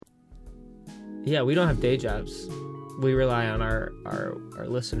Yeah, we don't have day jobs. We rely on our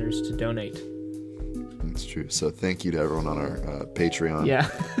listeners to donate. That's true. So thank you to everyone on our Patreon. Yeah.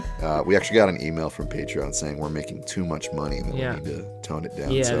 We actually got an email from Patreon saying we're making too much money and we need to tone it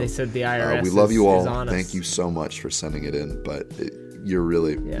down. Yeah, so, they said the IRS we love you all. is on us. Thank you so much for sending it in, but you're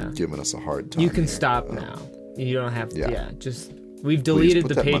really giving us a hard time. You can here. stop now. You don't have to. Yeah. Just we've deleted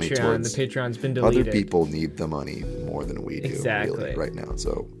the put that money Patreon. towards The Patreon's been deleted. Other people need the money more than we do really, right now.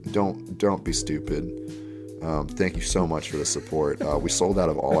 So don't be stupid. Thank you so much for the support. We sold out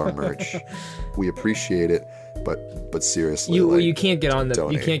of all our merch. We appreciate it, but seriously, you can't get on the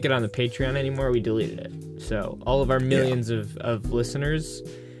donate. you can't get on the Patreon anymore. We deleted it. So all of our millions of listeners,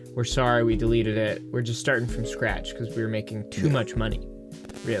 we're sorry we deleted it. We're just starting from scratch because we were making too much money.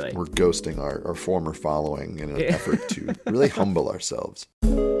 Really, we're ghosting our former following in an effort to really humble ourselves.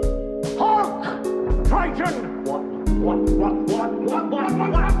 Hulk! Triton! What do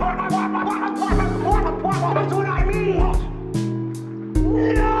I mean?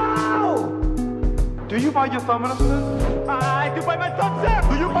 No! Do you bite your thumb in us? I do bite my thumb, sir!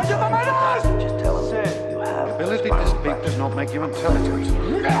 Do you bite your thumb in us? Just tell us. Sir, You have ability to speak does not make you intelligent.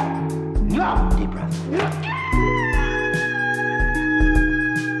 No! Deep breath.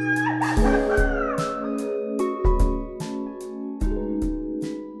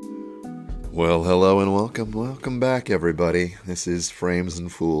 Well, hello and welcome. Welcome back, everybody. This is Frames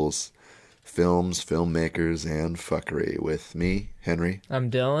and Fools, films, filmmakers, and fuckery with me, Henry.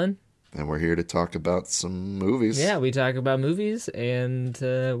 I'm Dylan. And we're here to talk about some movies. Yeah, we talk about movies and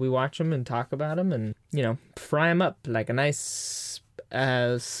we watch them and talk about them and, fry them up like a nice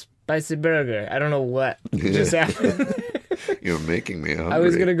spicy burger. I don't know what just happened. You're making me hungry. I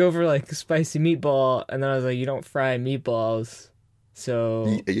was going to go for like a spicy meatball and then I was like, you don't fry meatballs.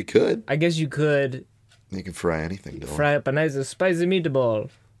 So You could. I guess you could You can fry anything, Dylan. fry up a nice spicy meatball.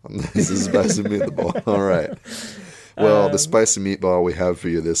 This is spicy meatball. All right. Well, the spicy meatball we have for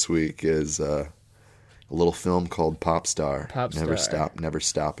you this week is a little film called Pop Star. Never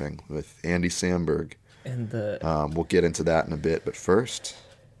Stopping with Andy Samberg. And we'll get into that in a bit, but first,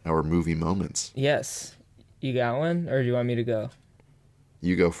 our movie moments. Yes. You got one, or do you want me to go?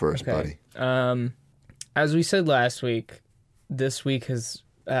 You go first, buddy. As we said last week, this week has,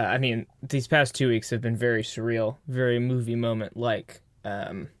 these past 2 weeks have been very surreal, very movie moment-like.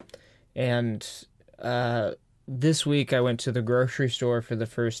 This week I went to the grocery store for the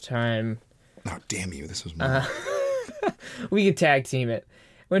first time. Oh, damn you. This was mine. We could tag team it.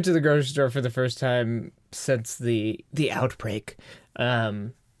 Went to the grocery store for the first time since the outbreak.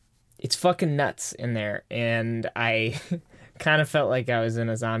 It's fucking nuts in there. And I kind of felt like I was in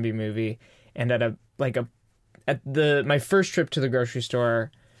a zombie movie. And my first trip to the grocery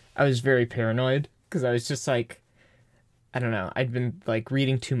store, I was very paranoid because I was just like, I don't know, I'd been like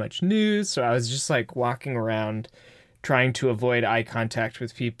reading too much news, so I was just like walking around trying to avoid eye contact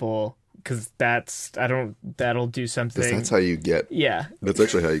with people because that'll do something. That's how you get, yeah. That's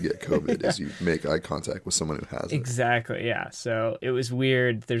actually how you get COVID is you make eye contact with someone who has it. Exactly, yeah. So it was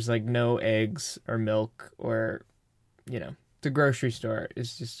weird. There's like no eggs or milk or, the grocery store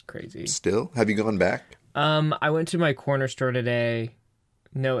is just crazy. Still? Have you gone back? I went to my corner store today,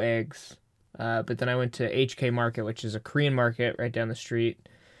 no eggs. But then I went to HK Market, which is a Korean market right down the street,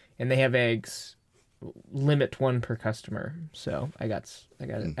 and they have eggs, limit one per customer. So I got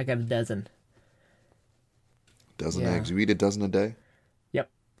a dozen. Dozen eggs. You eat a dozen a day? Yep.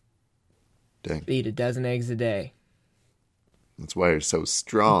 Dang. Eat a dozen eggs a day. That's why you're so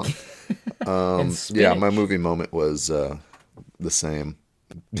strong. Yeah, my movie moment was the same.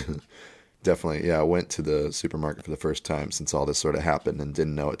 Definitely, yeah. I went to the supermarket for the first time since all this sort of happened and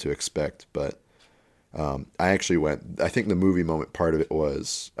didn't know what to expect. But I actually went. I think the movie moment part of it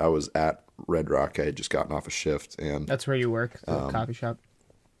was I was at Red Rock. I had just gotten off a shift, and that's where you work, the coffee shop.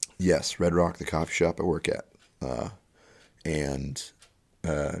 Yes, Red Rock, the coffee shop I work at.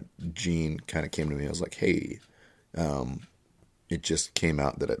 Gene kind of came to me. I was like, "Hey, it just came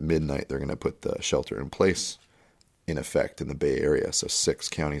out that at midnight they're going to put the shelter in place." In effect in the Bay Area. So 6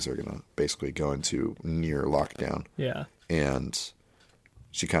 counties are going to basically go into near lockdown. Yeah. And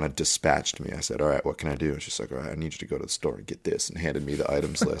she kind of dispatched me. I said, all right, what can I do? And she's like, all right, I need you to go to the store and get this, and handed me the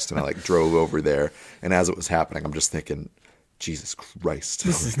items list. And I drove over there. And as it was happening, I'm just thinking, Jesus Christ.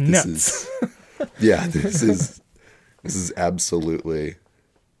 This is nuts. This is absolutely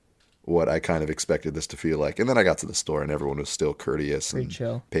what I kind of expected this to feel like. And then I got to the store and everyone was still courteous and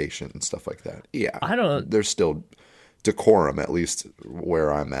chill, patient and stuff like that. Yeah. There's still decorum, at least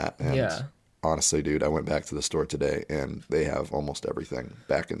where I'm at. And yeah. Honestly, dude, I went back to the store today and they have almost everything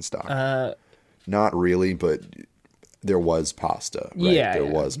back in stock. Not really, but there was pasta, right? Yeah, there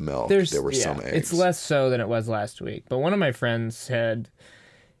yeah. was milk. There were some eggs. It's less so than it was last week. But one of my friends said,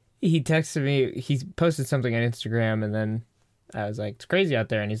 he texted me, he posted something on Instagram, and then I was like, it's crazy out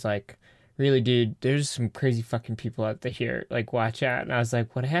there. And he's like, really, dude, there's some crazy fucking people out there here. Like, watch out. And I was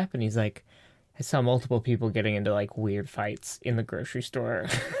like, what happened? He's like, I saw multiple people getting into like weird fights in the grocery store.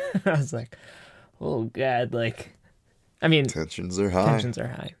 I was like, oh God, like, I mean, Tensions are high. tensions are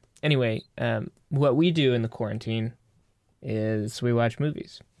high. Anyway, what we do in the quarantine is we watch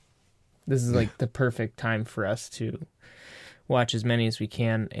movies. This is like the perfect time for us to watch as many as we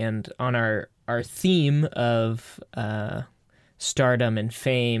can. And on our theme of stardom and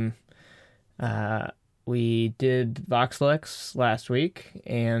fame, we did Vox Lux last week,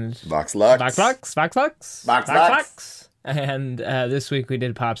 and Vox Lux. Vox Lux. And this week we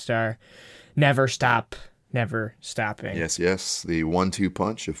did Popstar, Never Stop, Never Stopping. Yes, yes. The 1-2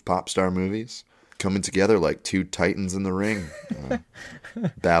 punch of pop star movies coming together like two titans in the ring,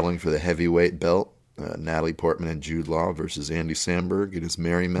 battling for the heavyweight belt. Natalie Portman and Jude Law versus Andy Samberg and his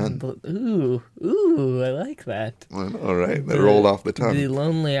Merry Men. Ooh, I like that. All right, that rolled off the tongue. The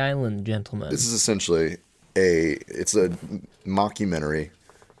Lonely Island Gentleman. This is essentially it's a mockumentary,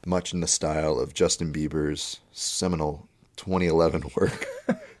 much in the style of Justin Bieber's seminal 2011 work,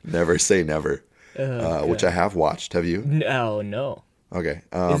 Never Say Never, which I have watched. Have you? No. Okay,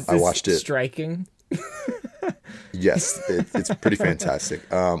 Is I this watched it. Striking? Yes, it's pretty fantastic.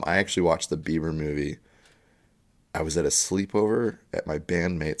 I actually watched the Bieber movie. I was at a sleepover at my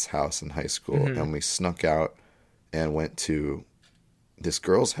bandmate's house in high school, and we snuck out and went to this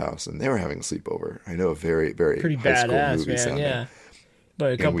girl's house, and they were having a sleepover. I know, a very, very Pretty high school badass, movie man. sounding. Yeah, but a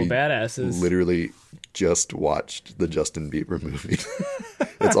And couple we badasses. literally just watched the Justin Bieber movie.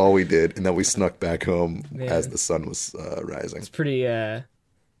 That's all we did, and then we snuck back home as the sun was rising. It's pretty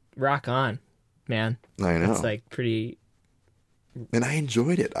rock on, man. I know, It's like pretty. and I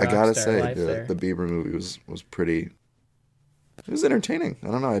enjoyed it. I gotta Rockstar say, life there. the Bieber movie was pretty. It was entertaining. I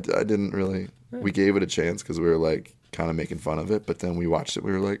don't know. I didn't really. We gave it a chance because we were like kind of making fun of it, but then we watched it.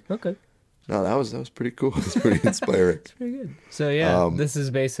 We were like, Okay. no, that was pretty cool. It was pretty inspiring. Pretty good. So yeah, this is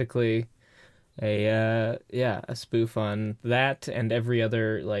basically a spoof on that and every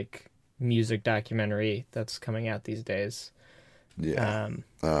other like music documentary that's coming out these days. Yeah.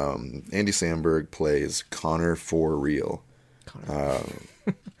 Andy Samberg plays Connor for real.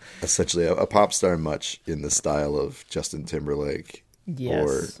 Essentially a pop star, much in the style of Justin Timberlake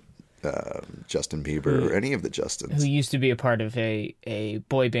Yes. or Justin Bieber or any of the Justins. Who used to be a part of a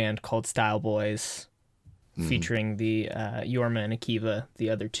boy band called Style Boys, featuring the Yorma and Akiva, the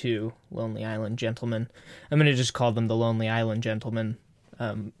other two Lonely Island Gentlemen. I'm going to just call them the Lonely Island Gentlemen.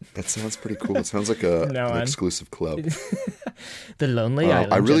 That sounds pretty cool. It sounds like an exclusive club. The Lonely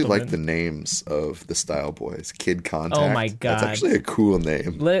Island I really Gentlemen. like the names of the Style Boys. Kid Contact. Oh my That's God. actually a cool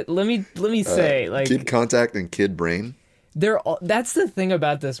name. Let me say, like, Kid Contact and Kid Brain. that's the thing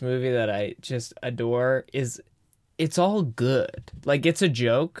about this movie that I just adore is it's all good. Like, it's a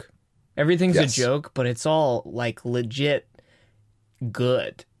joke. Everything's Yes. a joke, but it's all like legit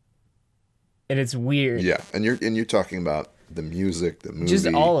good. And it's weird. Yeah, and you're talking about the music, the movie, Just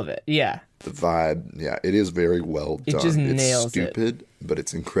all of it. Yeah. the vibe. Yeah, it is very well done. It just it's nails it. stupid, but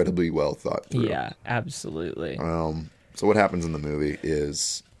it's incredibly well thought through. Yeah, absolutely. So what happens in the movie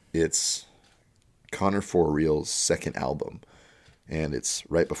is it's Connor For Real's second album, and it's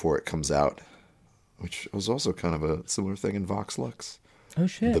right before it comes out, which was also kind of a similar thing in Vox Lux. Oh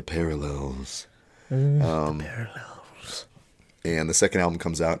shit. The Parallels. Parallels. And the second album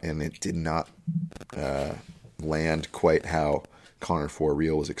comes out, and it did not land quite how Connor For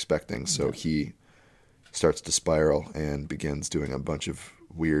Real was expecting. So he starts to spiral and begins doing a bunch of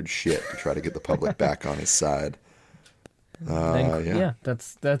weird shit to try to get the public back on his side. Yeah,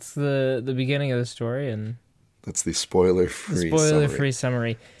 that's the beginning of the story and That's the spoiler-free spoiler-free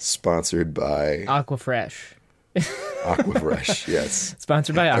summary. Sponsored by Aquafresh. Aquafresh, yes.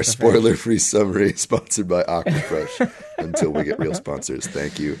 Sponsored by Aquafresh. Our spoiler-free summary sponsored by Aquafresh. Until we get real sponsors.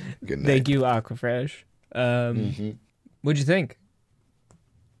 Thank you. Good night. Thank you, Aquafresh. What'd you think?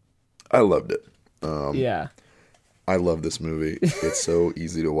 I loved it. Yeah. I love this movie. It's so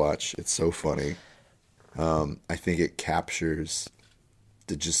easy to watch. It's so funny. I think it captures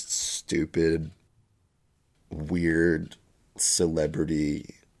the just stupid, weird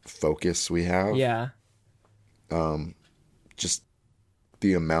celebrity focus we have. Yeah. Just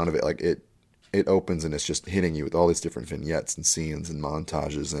the amount of it, like it opens and it's just hitting you with all these different vignettes and scenes and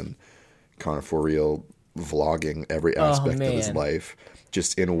montages and Connor For Real vlogging every aspect of his man. life,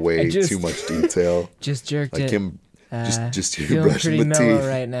 just in way just- too much detail. Just jerked Like it. him, just Feeling brushing pretty the mellow teeth.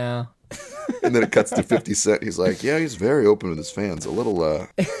 right now. And then it cuts to 50 Cent. He's like, yeah, he's very open with his fans. A little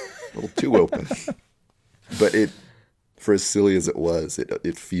too open. But for as silly as it was,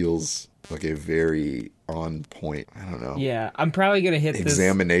 it feels like a very on point, I don't know, Yeah, I'm probably going to hit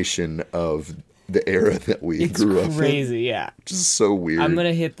examination of the era that we this. grew up It's in. crazy, yeah. Which is so weird. I'm going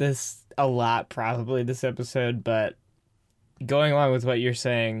to hit this a lot probably this episode, but going along with what you're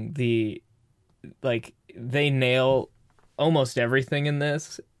saying, they nail almost everything in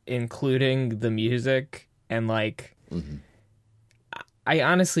this, including the music, and like I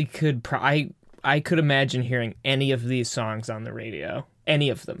honestly could I could imagine hearing any of these songs on the radio, any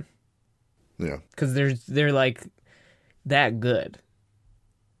of them, Yeah. because they're like that good.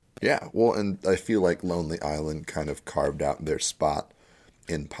 Yeah, well, and I feel like Lonely Island kind of carved out their spot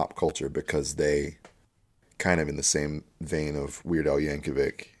in pop culture because they, kind of in the same vein of Weird Al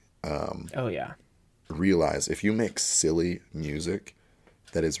Yankovic, Oh yeah, realize if you make silly music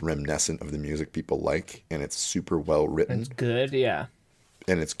that is reminiscent of the music people like, and it's super well written, it's good. Yeah,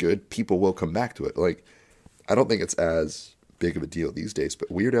 and it's good, people will come back to it. Like, I don't think it's as big of a deal these days,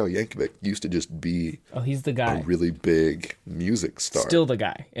 but Weird Al Yankovic used to just be oh, he's the a guy. really big music star. Still the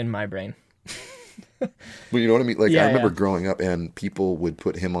guy in my brain. Well, you know what I mean? Like, Yeah, I remember yeah. growing up and people would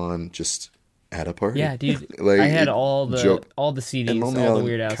put him on just at a party. Yeah, dude. Like, I had it- all the joke- CDs, and Lonely all the Island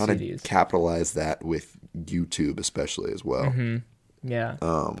Weird Al kind of CDs. capitalized that with YouTube, especially as well. Yeah.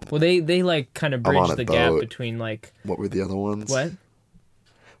 Well, they like kind of I'm on bridge a the gap boat. between like What were the other ones? what?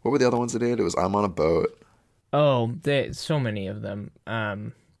 What were the other ones they did? It was I'm on a Boat. Oh, so many of them.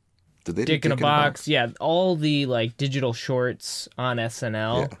 Did they do Dick in a Box. Yeah, all the like digital shorts on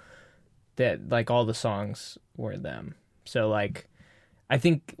SNL. Yeah. That like all the songs were them. So like, I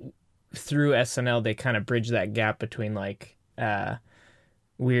think through SNL they kind of bridge that gap between like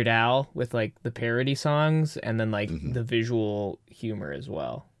Weird Al with like the parody songs and then like the visual humor as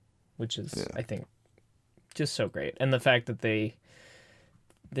well, which is I think just so great. And the fact that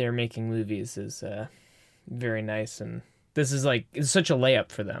they're making movies is very nice, and this is like it's such a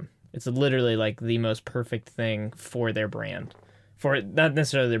layup for them. It's literally like the most perfect thing for their brand. For not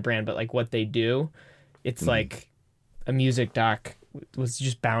necessarily their brand, but like what they do. It's like a music doc was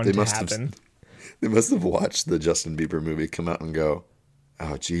just bound They to must happen. have. They must have watched the Justin Bieber movie come out and go,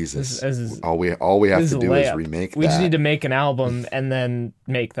 "Oh Jesus! This is- all we have This to is a do is layup. remake We that." just need to make an album and then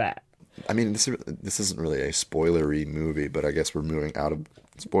make that. I mean, this isn't really a spoilery movie, but I guess we're moving out of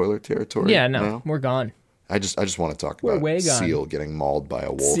spoiler territory. Yeah, no, now. we're gone. I just want to talk We're about way gone. Seal getting mauled by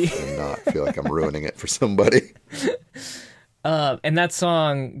a wolf Seal. and not feel like I'm ruining it for somebody. And that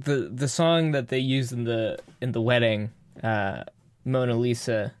song, the song that they used in the wedding, Mona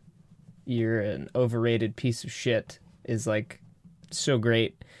Lisa, you're an overrated piece of shit, is like so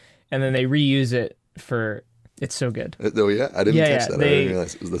great. And then they reuse it for it's so good. Oh yeah, I didn't Yeah, catch yeah, that. I didn't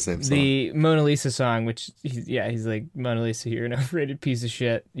realize it was the same song. The Mona Lisa song, which he's like, Mona Lisa, you're an overrated piece of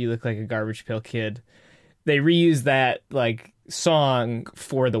shit. You look like a garbage pail kid. They reuse that like song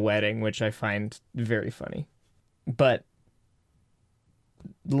for the wedding, which I find very funny. But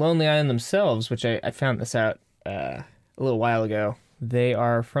Lonely Island themselves, which I found this out a little while ago, they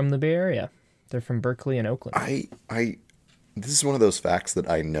are from the Bay Area. They're from Berkeley and Oakland. This is one of those facts that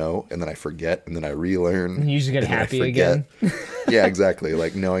I know and then I forget and then I relearn. You just get and then I happy forget. again. Yeah, exactly.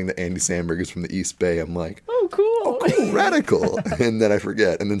 Like knowing that Andy Samberg is from the East Bay, I'm like, Oh, cool. cool, radical. And then I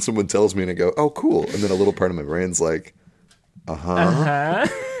forget. And then someone tells me and I go, oh, cool. And then a little part of my brain's like,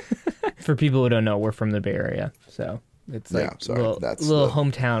 For people who don't know, we're from the Bay Area, so it's like Yeah, sorry, that's little the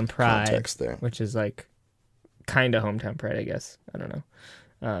hometown pride, context there. which is like kind of hometown pride, I guess. I don't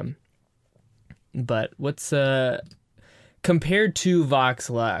know. But what's compared to Vox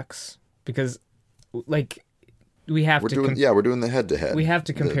Lux, because like we have we're to doing the head to head. we have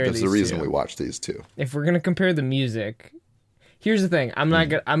to compare That's the these reason two. we watch these two. if we're gonna compare the music. Here's the thing. I'm not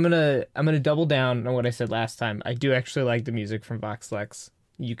gonna. I'm gonna double down on what I said last time. I do actually like the music from Vox Lux.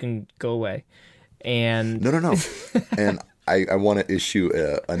 You can go away. And No. And I want to issue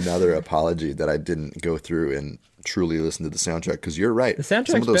another apology that I didn't go through and truly listen to the soundtrack, because you're right. The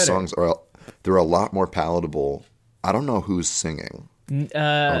soundtrack's Some of those better. songs they're a lot more palatable. I don't know who's singing on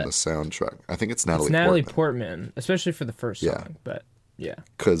the soundtrack. I think it's Natalie it's Natalie Portman. Portman, especially for the first Yeah. song. But yeah,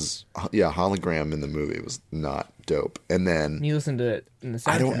 Because Hologram in the movie was not dope. And then you listen to it in the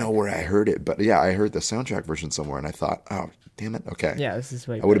soundtrack. I don't know where I heard it, but yeah, I heard the soundtrack version somewhere, and I thought, oh, damn it, okay. Yeah, this is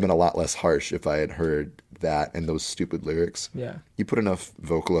way I would have better. been a lot less harsh if I had heard that and those stupid lyrics. Yeah. You put enough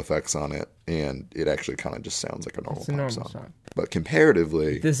vocal effects on it, and it actually kind of just sounds like a normal It's a pop normal song. song. But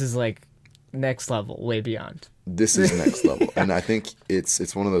comparatively, This is like next level, way beyond. this is next level. And I think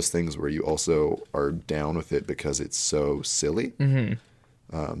it's one of those things where you also are down with it because it's so silly. Mm-hmm.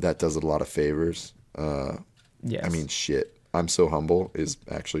 That does it a lot of favors. Yes. I mean, shit. I'm So Humble is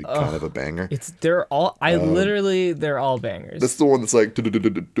actually kind of a banger. they're all they're all bangers. That's the one that's like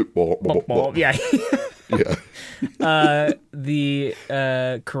Yeah. yeah. The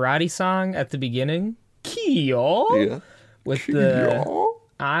karate song at the beginning, Kyo, Yeah. with the Yeah.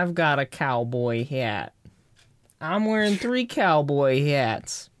 I've got a cowboy hat. I'm wearing 3 cowboy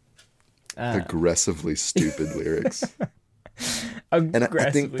hats. Aggressively stupid lyrics.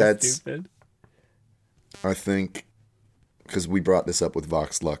 Aggressively that's- stupid. I think because we brought this up with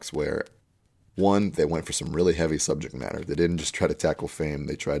Vox Lux, where one, they went for some really heavy subject matter. They didn't just try to tackle fame;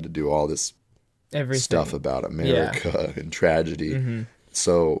 they tried to do all this Everything. stuff about America and tragedy.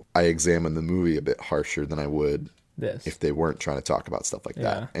 So I examined the movie a bit harsher than I would This. if they weren't trying to talk about stuff like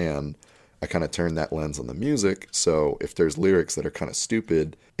that. And I kind of turned that lens on the music. So if there's lyrics that are kind of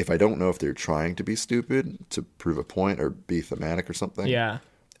stupid, if I don't know if they're trying to be stupid to prove a point or be thematic or something, Yeah.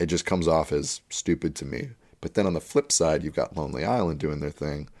 it just comes off as stupid to me. But then on the flip side, you've got Lonely Island doing their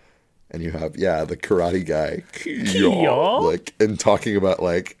thing. And you have, the karate guy, Kyo? like, and talking about,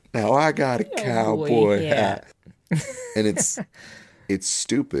 like, now I got a cowboy hat. And it's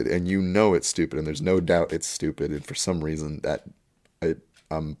stupid, and you know it's stupid, and there's no doubt it's stupid. And for some reason,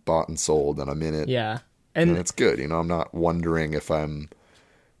 I'm bought and sold, and I'm in it. Yeah. And And it's good. I'm not wondering if I'm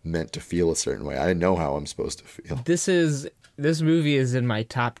meant to feel a certain way. I know how I'm supposed to feel. this movie is in my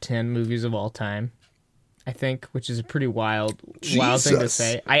top 10 movies of all time, I think, which is a pretty wild thing to Jesus.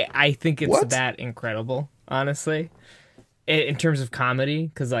 say. I think it's What? that incredible, honestly, in terms of comedy,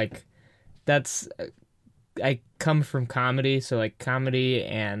 because like I come from comedy, so like comedy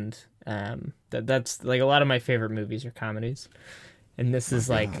and that's like a lot of my favorite movies are comedies, and this is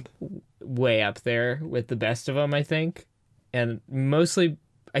like way up there with the best of them, I think. And mostly,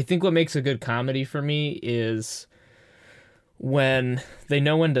 I think what makes a good comedy for me is when they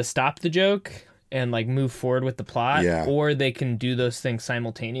know when to stop the joke and like move forward with the plot, Yeah. or they can do those things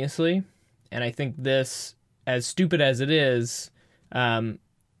simultaneously. And I think this, as stupid as it is,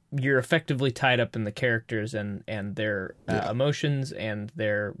 you're effectively tied up in the characters and their emotions and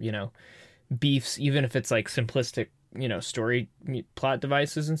their, beefs, even if it's like simplistic, story plot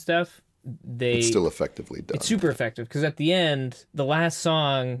devices and stuff. It's still effectively done. It's super effective, because at the end, the last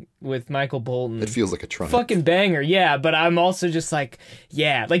song with Michael Bolton, It feels like a triumph. fucking banger, yeah. But I'm also just like,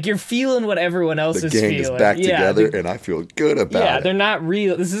 like you're feeling what everyone else The is gang feeling. is back Yeah, together, and I feel good about yeah, it. they're not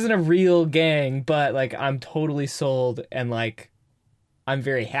real. This isn't a real gang, but like I'm totally sold, and like I'm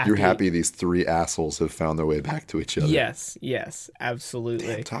very happy. You're happy these 3 assholes have found their way back to each other. Yes, absolutely.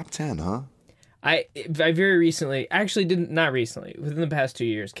 Damn, top 10, huh? I very recently, actually not recently, within the past 2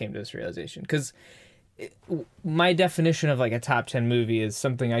 years, came to this realization, because my definition of like a top 10 movie is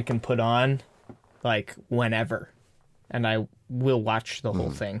something I can put on like whenever, and I will watch the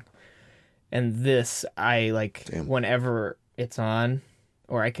whole thing. And this, I like whenever it's on,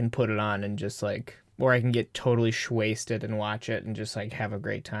 or I can put it on and just like, or I can get totally wasted and watch it and just like have a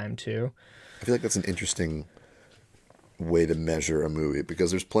great time too. I feel like that's an interesting way to measure a movie,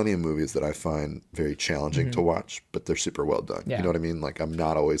 because there's plenty of movies that I find very challenging to watch, but they're super well done. Yeah. You know what I mean? Like, I'm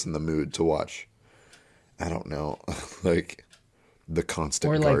not always in the mood to watch, I don't know, like The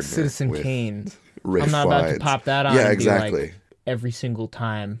Constant Or like Gardener Citizen with Kane. Ralph I'm not about to Fiennes. pop that on. Yeah, and exactly. Be like, every single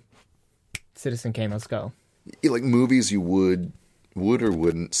time, Citizen Kane, let's go. Like movies you would or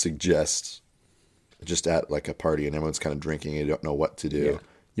wouldn't suggest just at like a party and everyone's kind of drinking and you don't know what to do. Yeah.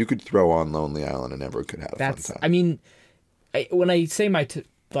 You could throw on Lonely Island and everyone could have a fun time. I mean, when I say my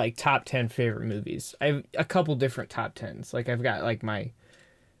like top 10 favorite movies, I have a couple different top 10s. Like I've got like my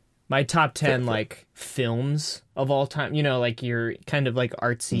top 10 like films of all time, like your kind of like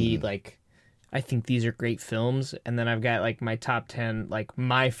artsy, like I think these are great films. And then I've got like my top 10, like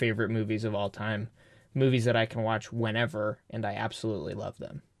my favorite movies of all time, movies that I can watch whenever and I absolutely love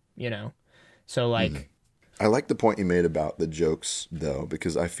them, So like, I like the point you made about the jokes, though,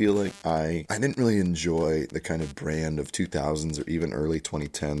 because I feel like I didn't really enjoy the kind of brand of 2000s or even early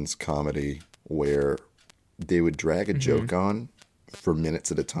 2010s comedy where they would drag a joke on for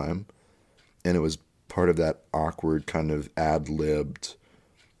minutes at a time, and it was part of that awkward kind of ad-libbed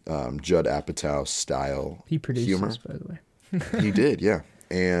Judd Apatow style he produced humor. this, by the way. He did, yeah.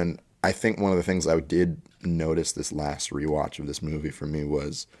 And I think one of the things I did notice this last rewatch of this movie for me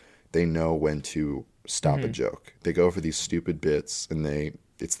was they know when to stop a joke. They go for these stupid bits and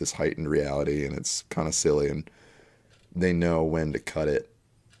it's this heightened reality and it's kind of silly, and they know when to cut it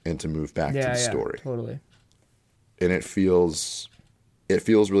and to move back to the story. Totally. And it feels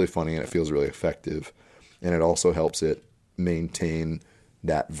really funny and it feels really effective, and it also helps it maintain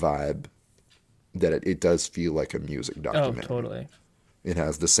that vibe that it does feel like a music documentary. Oh, totally. it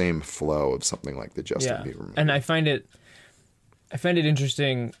has the same flow of something like the Justin Bieber movie. And I find it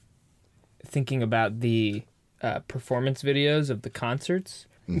interesting thinking about the performance videos of the concerts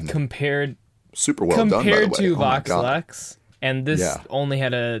compared Super well done, by the way. to Oh my Vox God. Lux, and this Yeah. only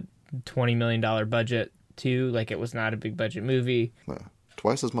had a $20 million budget too. Like, it was not a big budget movie.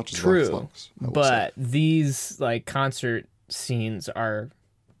 Twice as much as True, Vox Lux, I will but say. these like concert scenes are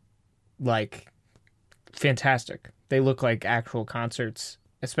like fantastic. They look like actual concerts,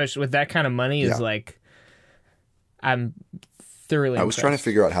 especially with that kind of money. Is Yeah. like, I'm thoroughly. I was trying to impressed.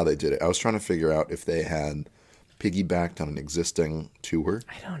 figure out how they did it. I was trying to figure out if they had piggybacked on an existing tour,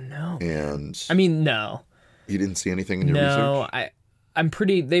 I don't know. and I mean, no, you didn't see anything in your no. research? I'm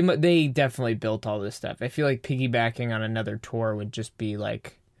pretty. They definitely built all this stuff. I feel like piggybacking on another tour would just be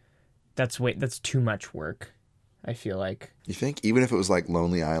like, that's too much work. I feel like You think even if it was like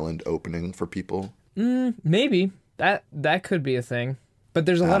Lonely Island opening for people, maybe that could be a thing. But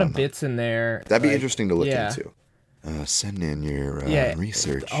there's a lot of bits in there. that'd be like, interesting to look yeah. into. Send in your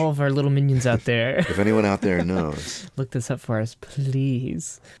research. All of our little minions out there, If anyone out there knows. look this up for us,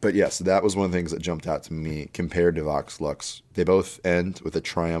 please. But yes, that was one of the things that jumped out to me compared to Vox Lux. They both end with a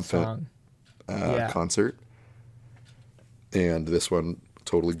triumphant Song. Yeah. concert. And this one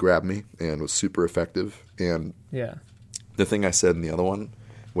totally grabbed me and was super effective. And Yeah. the thing I said in the other one,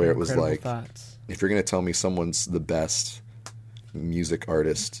 where it was Incredible like, thoughts. if you're going to tell me someone's the best music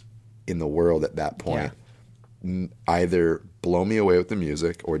artist in the world at that point, either blow me away with the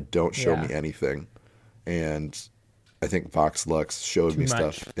music or don't show Yeah. me anything. And I think Vox Lux showed me much.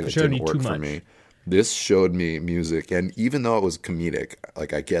 stuff and it Showed didn't you too work for much. me. This showed me music, and even though it was comedic,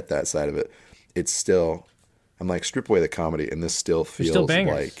 like I get that side of it, it's still, I'm like, strip away the comedy and this still feels still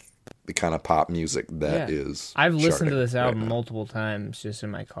bangers. like the kind of pop music that Yeah. is. I've listened to charting this right album now. multiple times just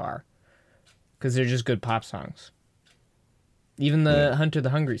in my car because they're just good pop songs. Even the Hunter the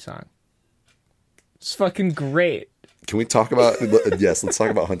Hungry song. It's fucking great. Can we talk about yes? Let's talk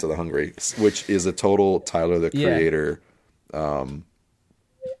about Hunt of the Hungry, which is a total Tyler the Yeah. Creator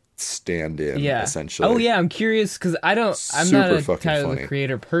stand-in. Yeah. Essentially. Oh yeah, I'm curious because I'm not Super a fucking Tyler funny. the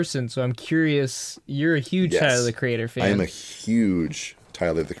Creator person, so I'm curious. You're a huge Yes. Tyler the Creator fan. I am a huge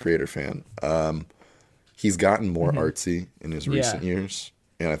Tyler the Creator fan. He's gotten more artsy in his recent years,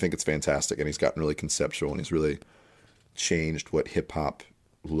 and I think it's fantastic. And he's gotten really conceptual, and he's really changed what hip hop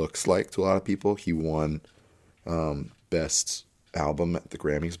looks like to a lot of people. He won best album at the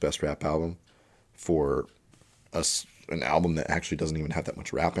Grammys, best rap album for an album that actually doesn't even have that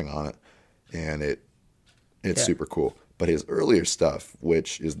much rapping on it, and it's super cool. But his earlier stuff,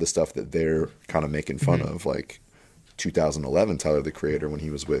 which is the stuff that they're kind of making fun of, like 2011 Tyler the Creator when he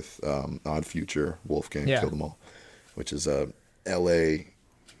was with Odd Future, Wolfgang, Yeah. Kill Them All, which is a LA,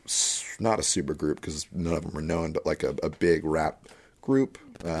 not a super group because none of them are known, but like a big rap group.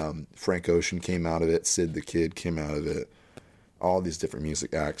 Frank Ocean came out of it, Sid the Kid came out of it, all these different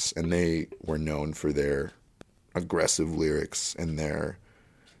music acts, and they were known for their aggressive lyrics and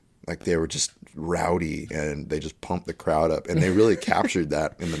they were just rowdy and they just pumped the crowd up, and they really captured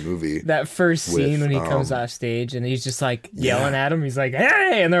that in the movie. that first scene with, when he comes off stage and he's just like yelling at him. He's like,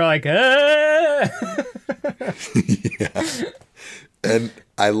 "Hey!" and they're like, "Ah!" And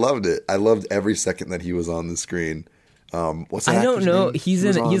I loved it. I loved every second that he was on the screen. What's that I don't actor's know. name? He's He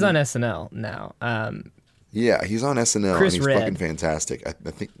was he's on SNL now. Yeah, he's on SNL Chris and he's Redd. fucking fantastic. I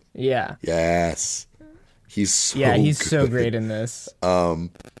think Yeah. yes. He's so He's so good. great in this.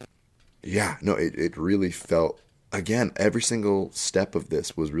 Yeah, no, it really felt, again, every single step of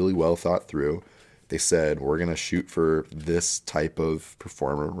this was really well thought through. They said, we're going to shoot for this type of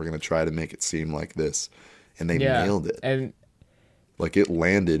performer. We're going to try to make it seem like this. And they nailed it. And Like, it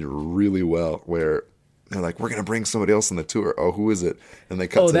landed really well where they're like, we're going to bring somebody else on the tour. Oh, who is it? And they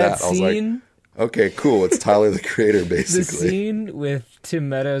cut to that that. I was like, scene, okay, cool. It's Tyler the Creator, the basically. scene with Tim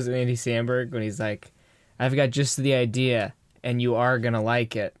Meadows and Andy Samberg when he's like, "I've got just the idea, and you are gonna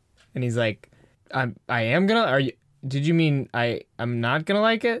like it," and he's like, I am gonna. Are you? Did you mean I'm not gonna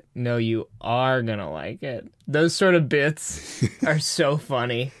like it? No, you are gonna like it." Those sort of bits are so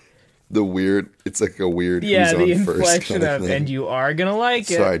funny. It's like a weird Yeah, who's the on first inflection kind of thing. "and you are gonna like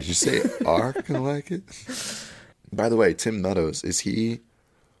it." Sorry, did you say are gonna like it? By the way, Tim Meadows, does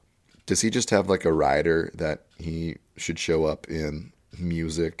he just have like a rider that he should show up in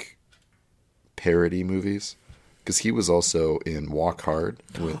music parody movies? Because he was also in Walk Hard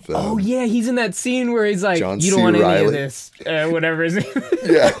with Oh yeah, he's in that scene where he's like, John "You don't C. want any Reilly. of this," whatever his name is.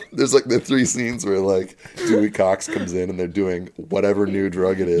 yeah, there's like the 3 scenes where like Dewey Cox comes in and they're doing whatever new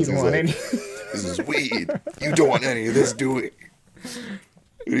drug it is. You He's don't want like, any. this is weed. You don't want any of this, Dewey.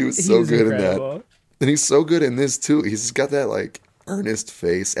 And he was so He's good incredible. in that. And he's so good in this too. He's got that like earnest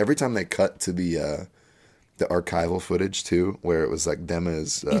face. Every time they cut to the archival footage too, where it was like them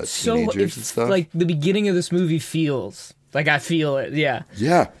as teenagers and stuff. Like the beginning of this movie feels like I feel it. Yeah.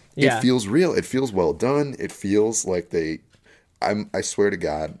 Yeah. Yeah. It feels real. It feels well done. It feels like I swear to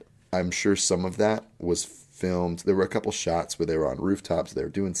God, I'm sure some of that was filmed. There were a couple shots where they were on rooftops, they were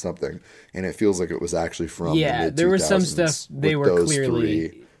doing something, and it feels like it was actually from the mid-2000s. There was some stuff they with were those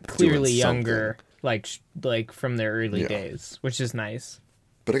clearly three doing younger, something. like from their early days, which is nice.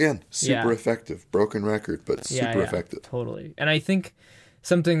 But again, super Yeah. effective. Broken record, but super effective. Totally. And I think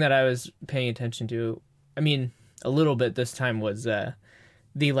something that I was paying attention to, I mean, a little bit this time, was the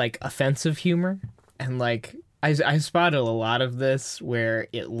like offensive humor. And like I spotted a lot of this where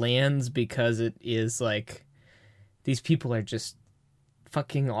it lands because it is like these people are just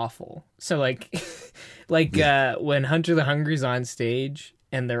fucking awful. So like when Hunter the Hungry's on stage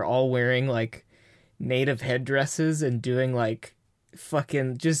and they're all wearing like native headdresses and doing like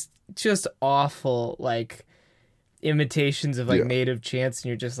fucking just awful like imitations of like native chants, and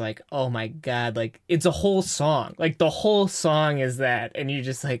you're just like, oh my god, like it's a whole song, like the whole song is that, and you're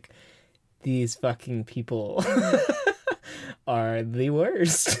just like, these fucking people are the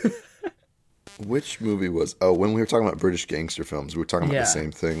worst. Which movie was? Oh, when we were talking about British gangster films, we were talking about the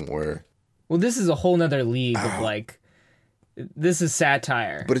same thing where. Well, this is a whole nother league of like, this is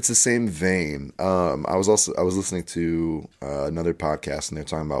satire. But it's the same vein. I was listening to another podcast, and they're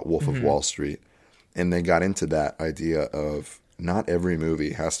talking about Wolf of Wall Street, and they got into that idea of not every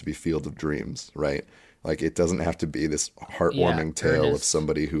movie has to be Field of Dreams, right? Like it doesn't have to be this heartwarming tale of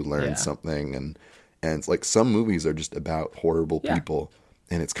somebody who learned something, and it's like some movies are just about horrible people,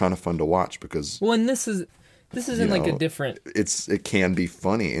 and it's kind of fun to watch because. Well, and this isn't like a different. It can be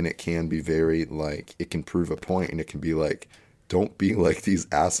funny, and it can be very like it can prove a point, and it can be like, don't be like these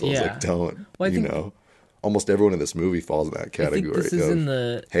assholes. Yeah. Like don't Well, almost everyone in this movie falls in that category. I think this is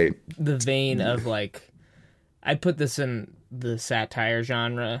in hey, the vein of like, I put this in the satire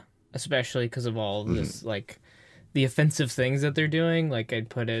genre, especially because of all of this like the offensive things that they're doing. Like I'd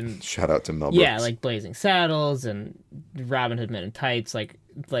put in shout out to Mel Brooks. Yeah, like Blazing Saddles and Robin Hood Men in Tights. Like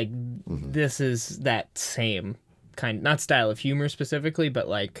this is that same kind, not style of humor specifically, but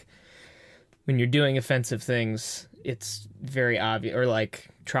like when you're doing offensive things, it's very obvious. Or like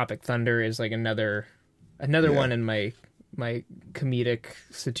Tropic Thunder is like another one in my comedic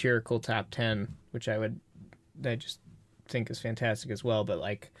satirical top 10, which I just think is fantastic as well. But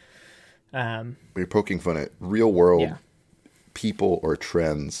like, you're poking fun at real world people or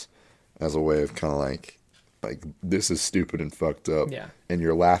trends as a way of kind of like this is stupid and fucked up, and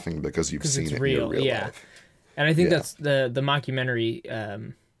you're laughing because you've seen it in your real life. And I think that's the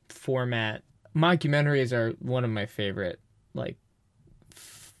mockumentary format. Mockumentaries are one of my favorite like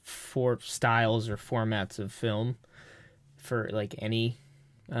for styles or formats of film for like any.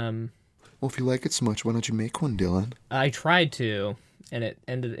 Well, if you like it so much, why don't you make one, Dylan? I tried to, and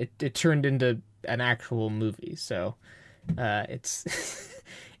it turned into an actual movie. So it's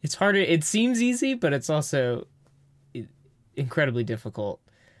it's harder. It seems easy, but it's also incredibly difficult.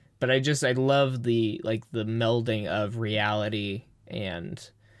 But I love the melding of reality and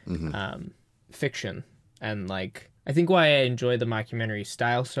fiction, and like I think why I enjoy the mockumentary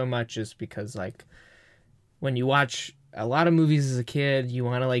style so much is because like when you watch a lot of movies as a kid, you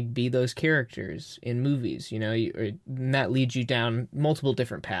want to like be those characters in movies, and that leads you down multiple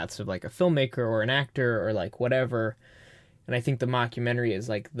different paths of like a filmmaker or an actor or like whatever. And I think the mockumentary is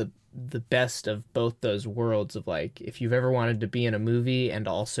like the best of both those worlds of like, if you've ever wanted to be in a movie and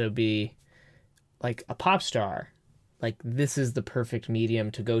also be like a pop star, like this is the perfect medium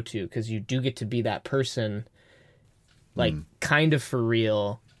to go to, because you do get to be that person, like kind of for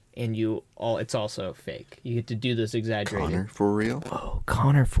real, and it's also fake. You get to do this exaggerated. Connor for real? Oh,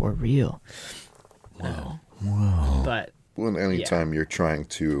 Connor for real. Wow. But well, anytime you're trying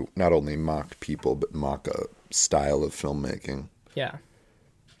to not only mock people but mock a style of filmmaking,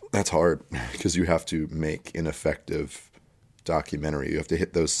 that's hard because you have to make an effective documentary. You have to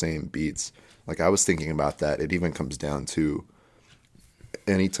hit those same beats. Like I was thinking about that. It even comes down to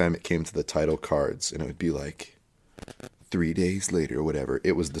anytime it came to the title cards, and it would be like 3 days later or whatever.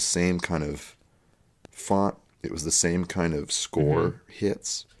 It was the same kind of font. It was the same kind of score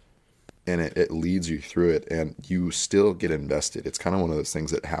hits, and it leads you through it, and you still get invested. It's kind of one of those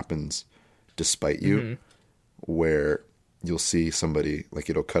things that happens despite you, where you'll see somebody, like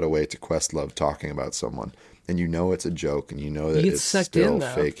it'll cut away to Questlove talking about someone, and you know it's a joke, and you know that it's still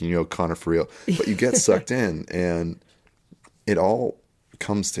fake, and you know Connor for real, but you get sucked in, and it all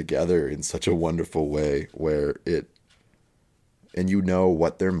comes together in such a wonderful way where and you know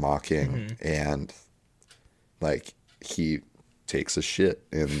what they're mocking, and like he takes a shit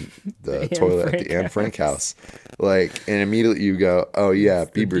in the Anne toilet at Frank the Anne Frank house. house. Like, and immediately you go, oh yeah,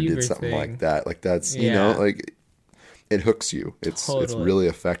 the Bieber did Bieber something thing. like that. Like that's, you know, Yeah. like it hooks you. It's Totally. really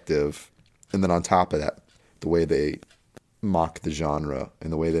effective. And then on top of that, the way they mock the genre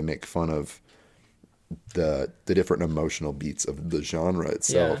and the way they make fun of the different emotional beats of the genre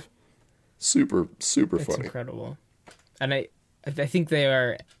itself. Yeah. Super It's funny. incredible. And I think they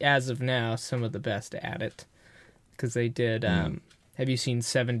are, as of now, some of the best at it. Because they did, have you seen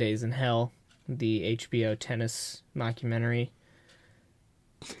 7 Days in Hell? The HBO tennis mockumentary?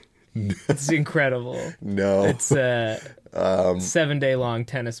 It's incredible. No. It's a 7-day long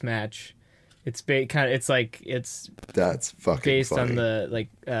tennis match. It's it's like it's That's fucking based funny. on the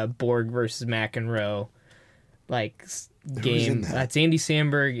Borg versus McEnroe game. in that? That's Andy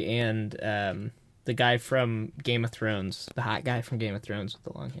Samberg and the guy from Game of Thrones, the hot guy from Game of Thrones with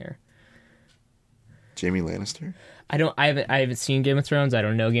the long hair. Jamie Lannister? I haven't seen Game of Thrones. I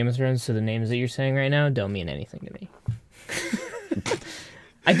don't know Game of Thrones, so the names that you're saying right now don't mean anything to me.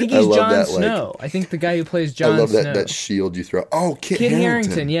 I think he's love Jon that, like- Snow. I think the guy who plays Jon I love Snow. that shield you throw. Oh, Kit Kit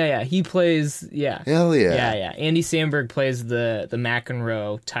Harington. Harington. Yeah. He plays. Yeah. Hell yeah. Yeah. Andy Samberg plays the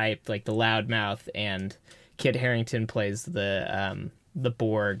McEnroe type, like the loudmouth, and Kit Harington plays the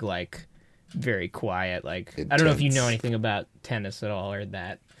Borg, like very quiet. Like I don't know if you know Intense. anything about tennis at all or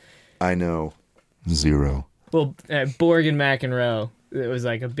that. I know. Zero. Well, Borg and McEnroe, it was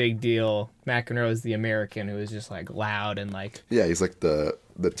like a big deal. McEnroe is the American who was just like loud and like. Yeah, he's like the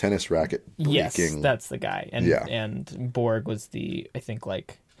tennis racket breaking. Yes, that's the guy. And Yeah. and Borg was the, I think,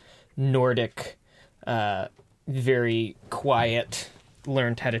 like Nordic, very quiet,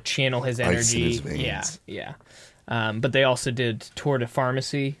 learned how to channel his Ice in energy. his veins. Yeah. But they also did Tour de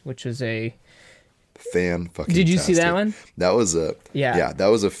Pharmacy, which is a. Fan fucking. Did you see that one? That was a Yeah. that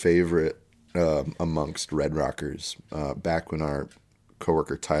was a favorite amongst Red Rockers. Back when our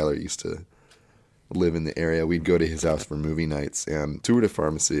coworker Tyler used to live in the area, we'd go to his house for movie nights, and Tour de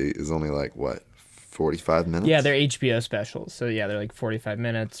Pharmacy is only like what 45 minutes. Yeah, they're HBO specials. So yeah, they're like 45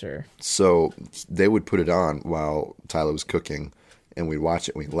 minutes or. So they would put it on while Tyler was cooking, and we'd watch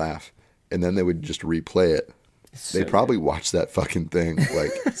it and we'd laugh, and then they would just replay it. They probably watched that fucking thing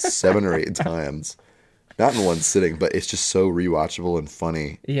like 7 or 8 times. Not in one sitting, but it's just so rewatchable and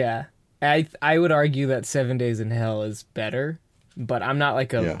funny. Yeah. I would argue that 7 Days in Hell is better, but I'm not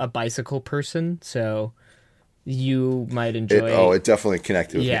like Yeah. a bicycle person, so you might enjoy It definitely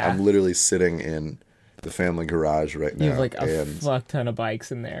connected with Yeah. me. I'm literally sitting in the family garage right now. You have like a and fuck ton of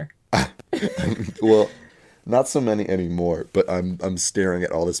bikes in there. well, not so many anymore, but I'm staring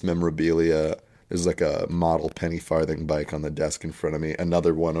at all this memorabilia. There's like a model penny farthing bike on the desk in front of me.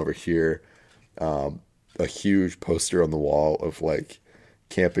 Another one over here. A huge poster on the wall of like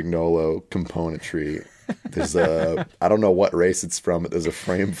Camping Nolo componentry. There's I don't know what race it's from, but there's a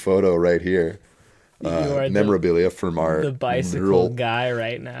framed photo right here. You are Memorabilia from our the bicycle literal- guy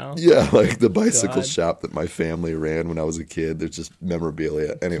right now. Yeah, like the bicycle God. shop that my family ran when I was a kid. There's just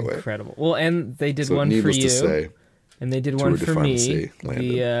memorabilia. Anyway, Incredible. Well, and they did so one for needless you, to say, and they did Tour one de for me. Pharmacy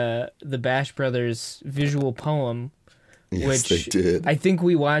landed. The Bash Brothers visual poem, yes, which they did. I think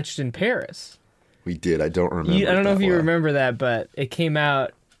we watched in Paris. We did. I don't remember. I don't know that if you well. remember that, but it came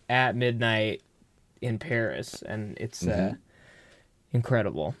out at midnight in Paris, and it's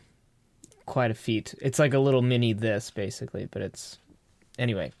incredible. Quite a feat. It's like a little mini this, basically, but it's...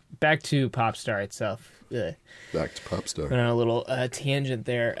 Anyway, back to Popstar itself. Ugh. Back to Popstar. Went on a little tangent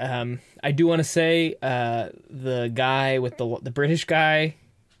there. I do want to say the guy with the British guy,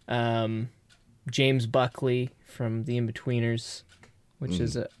 James Buckley from The Inbetweeners, which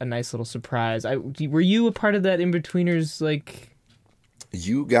is a nice little surprise. Were you a part of that Inbetweeners, like...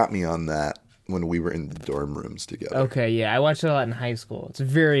 You got me on that when we were in the dorm rooms together. Okay, yeah, I watched it a lot in high school. It's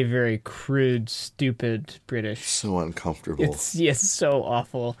very, very crude, stupid British. So uncomfortable. It's so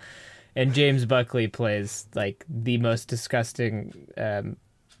awful. And James Buckley plays like the most disgusting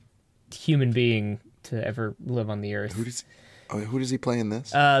human being to ever live on the earth. Who does he play in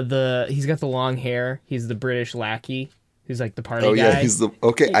this? He's got the long hair. He's the British lackey who's like the party oh guy. yeah, he's the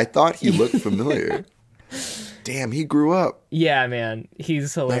okay. I thought he looked familiar. Damn, he grew up. Yeah, man,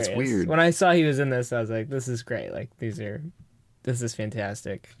 he's hilarious. That's weird. When I saw he was in this, I was like, "This is great! Like, this is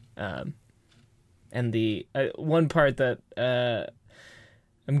fantastic." And the one part that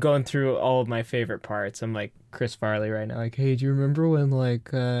I'm going through all of my favorite parts. I'm like Chris Farley right now. Like, hey, do you remember when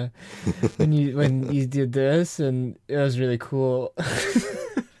when you did this and it was really cool?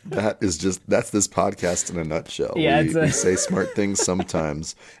 That's this podcast in a nutshell. Yeah, we say smart things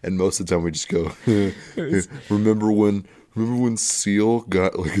sometimes, and most of the time we just go, remember when Seal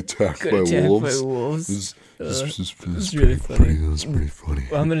got like attacked by wolves? It's really funny. That's pretty funny.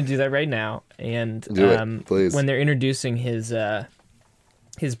 Well, I'm gonna do that right now, and Do it, please. when they're introducing his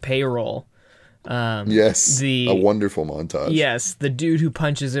payroll, Yes, a wonderful montage. yes, the dude who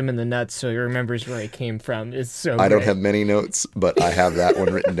punches him in the nuts so he remembers where he came from is so. I don't great. have many notes, but I have that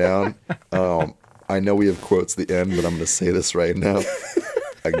one written down. I know we have quotes at the end, but I'm going to say this right now.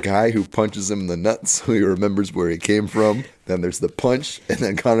 A guy who punches him in the nuts so he remembers where he came from. Then there's the punch, and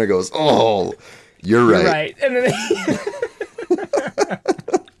then Connor goes, "Oh, you're right." Right, and then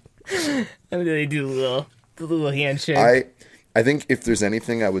they do the little handshake. I think if there's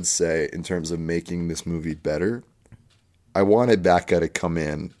anything I would say in terms of making this movie better, I wanted that guy to come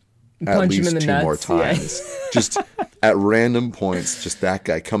in at Punch him least in the two nuts, more yeah. times. Just at random points, just that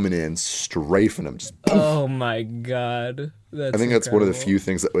guy coming in, strafing him. Just Oh my god, I think that's one of the incredible. few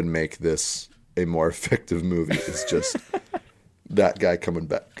things that would make this a more effective movie is just that guy coming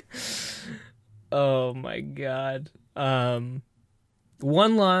back. Oh my god.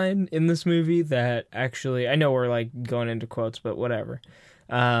 One line in this movie that actually, I know we're like going into quotes, but whatever.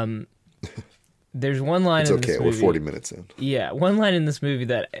 There's one line It's in okay. this We're movie. 40 minutes in. Yeah, one line in this movie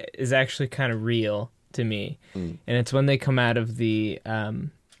that is actually kind of real to me, and it's when they come out of the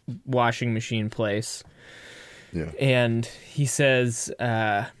washing machine place, Yeah. and he says,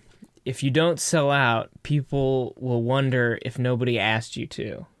 "If you don't sell out, people will wonder if nobody asked you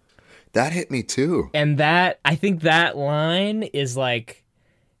to." That hit me too. And I think that line is like,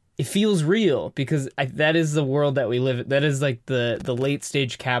 it feels real because that is the world that we live in. That is like the late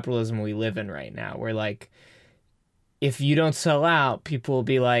stage capitalism we live in right now, where like, if you don't sell out, people will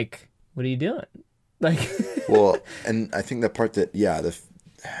be like, "What are you doing?" Like, Well, and I think the part that,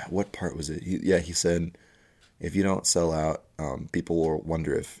 what part was it? He said, if you don't sell out, people will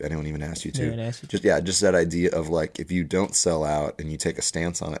wonder if anyone even asked you to. Anyone asked you to. Just that idea of like, if you don't sell out and you take a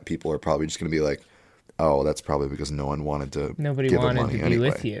stance on it, people are probably just going to be like, oh, that's probably because no one wanted to nobody give wanted them to money be anyway.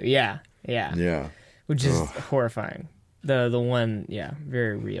 with you. Yeah. Yeah. Which is horrifying. The one,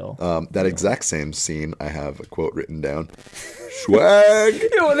 very real. That exact same scene, I have a quote written down. Swag!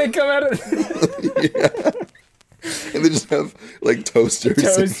 When they come out of And they just have like toasters and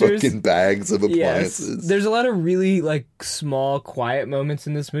Toasters. fucking bags of Yes, appliances. there's a lot of really like small, quiet moments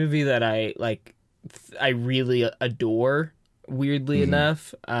in this movie that I really adore. Weirdly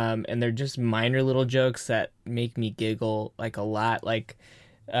enough, and they're just minor little jokes that make me giggle like a lot. Like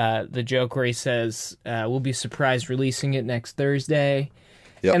the joke where he says, "We'll be surprised releasing it next Thursday,"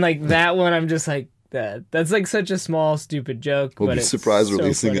 Yep. and like that one, I'm just like that's like such a small, stupid joke. We'll but be it's surprised so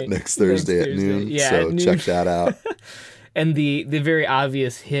releasing funny. it next Thursday at noon. Yeah, So at noon. check that out. And the very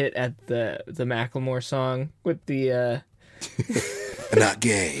obvious hit at the Macklemore song with the Not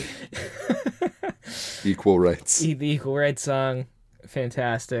gay. Equal rights. the Equal Rights song,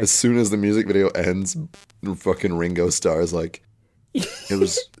 fantastic. As soon as the music video ends, fucking Ringo Starr's like, it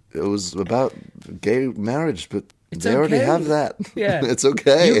was about gay marriage, but they already okay. have that. Yeah. It's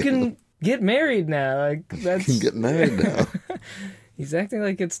okay. You can get married now. Like that's You can get married now. He's acting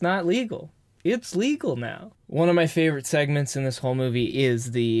like it's not legal. It's legal now. One of my favorite segments in this whole movie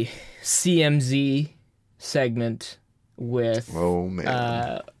is the CMZ segment with Oh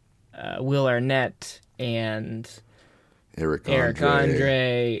man. Will Arnett and Eric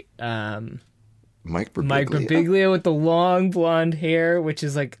Andre, Mike Birbiglia. Mike Birbiglia with the long blonde hair, which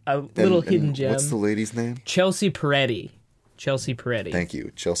is like a little And hidden gem. What's the lady's name? Chelsea Peretti. Thank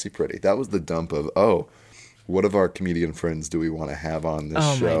you, Chelsea Pretty. That was the dump of, what of our comedian friends do we want to have on this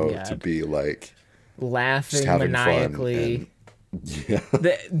Oh my show God. to be like Laughing just having maniacally. fun? Yeah.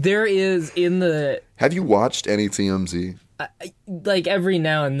 There is in the Have you watched any TMZ? like every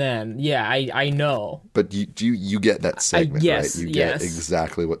now and then. Yeah, I know. But you get that segment, yes, right? You yes. get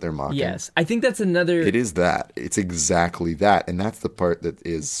exactly what they're mocking. Yes, I think that's another. It is that. It's exactly that. And that's the part that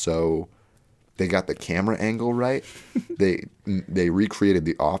is so... They got the camera angle right. They recreated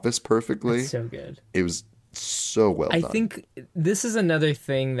The Office perfectly. so good. It was so well I done. think this is another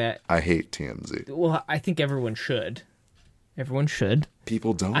thing that. I hate TMZ. Well, I think everyone should. Everyone should.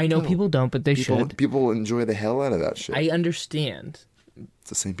 People don't. I know though. people don't, but they should. People enjoy the hell out of that shit. I understand. It's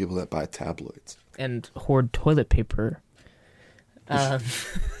the same people that buy tabloids. And hoard toilet paper.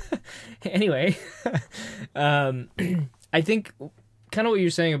 Anyway, I think kind of what you're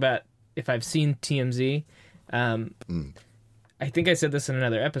saying about if I've seen TMZ. I think I said this in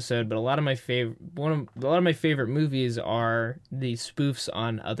another episode, but a lot of my favorite movies are the spoofs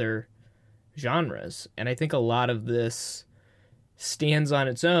on other genres, and I think a lot of this stands on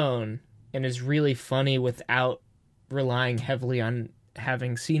its own and is really funny without relying heavily on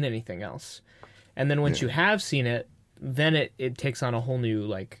having seen anything else. And then once you have seen it, then it takes on a whole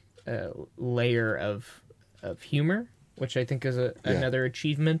new layer of of humor, which I think is another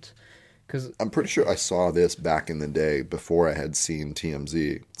achievement. Because I'm pretty sure I saw this back in the day before I had seen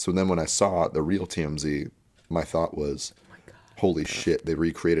TMZ. So then when I saw the real TMZ, my thought was, holy shit, they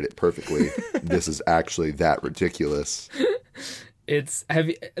recreated it perfectly. This is actually that ridiculous.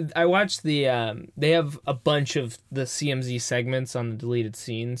 I watched the they have a bunch of the CMZ segments on the deleted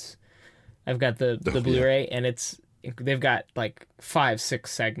scenes. I've got the Blu-ray, and they've got like 5-6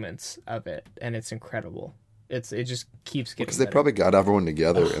 segments of it, and it's incredible. It just keeps getting Because they better. probably got everyone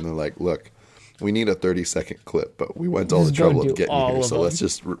together and they're like, look, we need a 30-second clip, but we went to all the Just don't trouble do of getting all you here, of so them. let's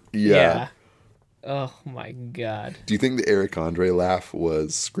just Yeah. Oh my god. Do you think the Eric Andre laugh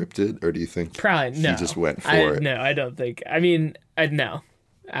was scripted, or do you think Probably no. he just went for it? No, I don't think. I mean, no,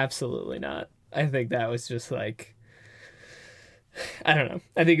 absolutely not. I think that was just like, I don't know.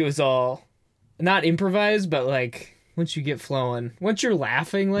 I think it was all not improvised, but like once you get flowing, once you're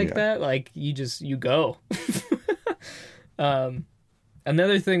laughing like that, like you go.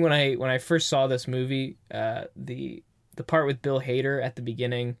 Another thing when I first saw this movie, the part with Bill Hader at the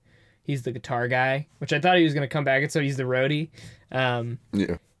beginning, he's the guitar guy, which I thought he was going to come back and so he's the roadie.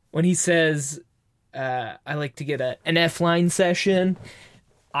 Yeah. When he says, I like to get an F-line session,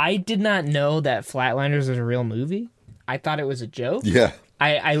 I did not know that Flatliners was a real movie. I thought it was a joke. Yeah.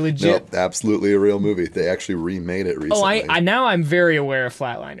 I legit... Nope, absolutely a real movie. They actually remade it recently. Oh, I now I'm very aware of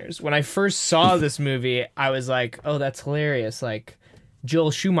Flatliners. When I first saw this movie, I was like, oh, that's hilarious. Like, Joel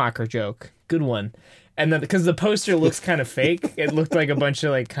Schumacher joke. Good one. And then, because the poster looks kind of fake, it looked like a bunch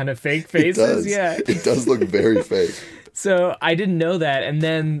of like kind of fake faces. It does. Yeah. It does look very fake. So I didn't know that. And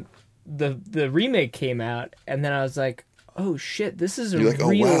then the remake came out, and then I was like, oh shit, this is a You're like, oh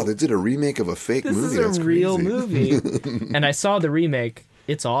real... wow, they did a remake of a fake This movie. is a That's real crazy. movie. And I saw the remake.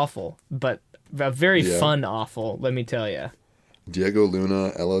 It's awful, but a very fun awful, let me tell you. Diego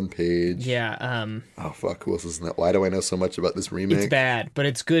Luna, Ellen Page. Yeah, Oh fuck, who else is in that? Why do I know so much about this remake? it's bad, but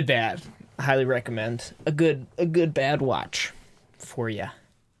it's good bad. Highly recommend. A good bad watch for you.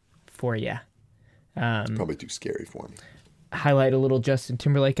 Probably too scary for me. Highlight a little Justin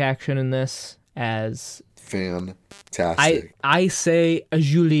Timberlake action in this as Fantastic. I say a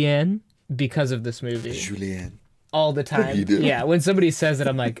Julien because of this movie. Julien. All the time. You do? Yeah, when somebody says it,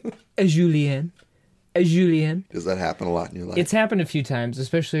 I'm like, a Julien. A Julien. Does that happen a lot in your life? It's happened a few times,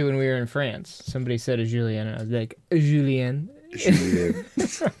 especially when we were in France. Somebody said a Julien, and I was like, a Julien. Julien.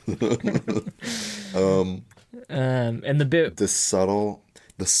 And the bit... The subtle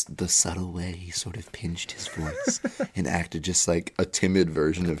way he sort of pinched his voice and acted just like a timid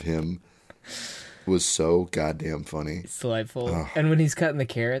version of him was so goddamn funny. It's delightful. And when he's cutting the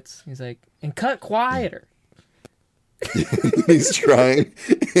carrots, he's like, and cut quieter. He's trying,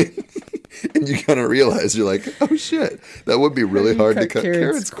 and you kind of realize you're like, oh shit, that would be really hard to cut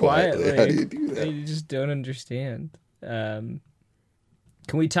carrots quietly. How do you do that? You just don't understand. Can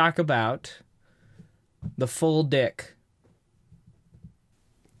we talk about the full dick?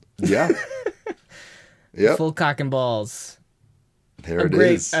 Yeah. Yep. Full cock and balls. There it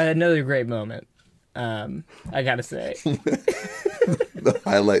is. Another great moment. I gotta say. The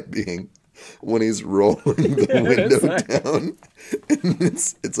highlight being when he's rolling the window down, and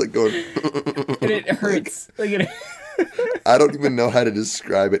it's like going. And it hurts. I don't even know how to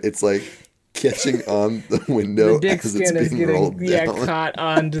describe it. It's like catching on the window The dick as it's skin is being rolled getting down. caught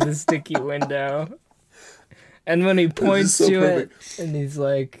onto the sticky window. And when he points so to perfect. it, and he's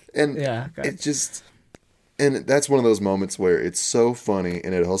like, And yeah, God. it just, and that's one of those moments where it's so funny,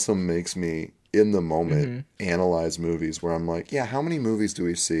 and it also makes me in the moment analyze movies where I'm like, yeah, how many movies do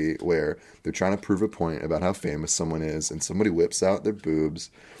we see where they're trying to prove a point about how famous someone is, and somebody whips out their boobs,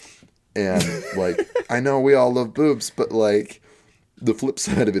 and like, I know we all love boobs, but like, the flip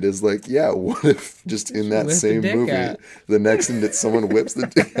side of it is like, yeah, what if just in that whip the same dick movie, out. the next thing that someone whips the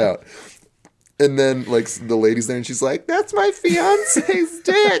dick out. And then, like, the lady's there, and she's like, "That's my fiance's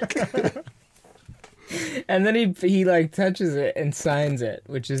dick." And then he like touches it and signs it,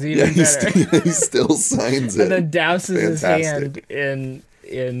 which is Yeah, even better. he still signs it. And then douses his Fantastic. hand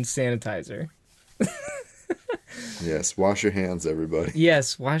in sanitizer. Yes, wash your hands, everybody.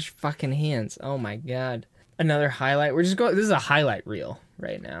 Yes, wash fucking hands. Oh my god. Another highlight. We're just going. This is a highlight reel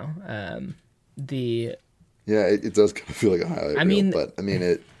right now. Yeah, it does kind of feel like a highlight reel, mean- but I mean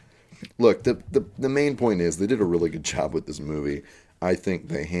it. Look, the main point is they did a really good job with this movie. I think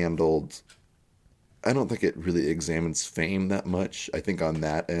they handled. I don't think it really examines fame that much. I think on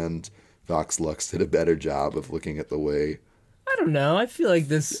that end, Vox Lux did a better job of looking at the way. I don't know. I feel like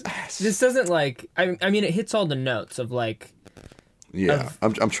this doesn't like. I mean, it hits all the notes of like. Yeah,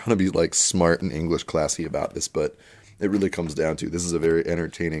 I'm trying to be like smart and English classy about this, but it really comes down to this is a very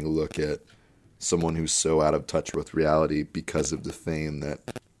entertaining look at someone who's so out of touch with reality because of the fame that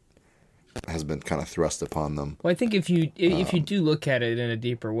has been kind of thrust upon them. Well, I think if you do look at it in a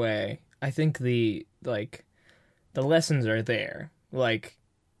deeper way, I think the lessons are there. Like,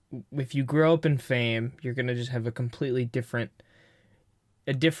 if you grow up in fame, you're gonna just have a completely different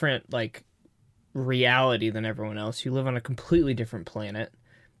like reality than everyone else. You live on a completely different planet,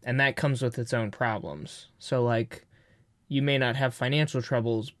 and that comes with its own problems. So like, you may not have financial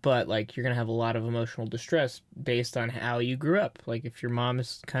troubles, but like you're gonna have a lot of emotional distress based on how you grew up. Like if your mom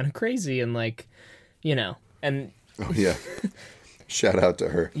is kind of crazy and like, you know, and Oh yeah. Shout out to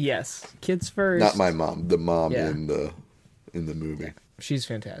her. yes, kids first. Not my mom, the mom Yeah. in the movie. She's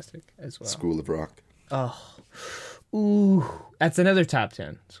fantastic as well. School of Rock. Ooh, that's another top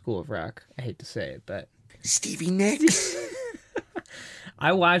 10. School of Rock. I hate to say it, but Stevie Nicks.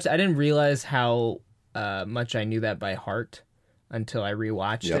 I didn't realize how much I knew that by heart until I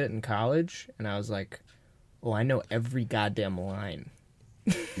rewatched Yep. it in college, and I was like, oh, I know every goddamn line.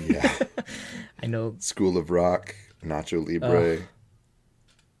 Yeah. I know School of Rock, Nacho Libre.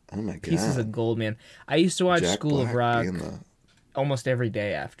 Oh my god. pieces of gold, man. I used to watch Jack School of Black Rock being the- almost every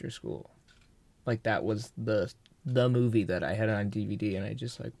day after school. Like that was the movie that I had on DVD, and I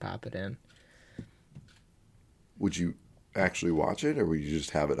just like pop it in. Would you actually watch it, or would you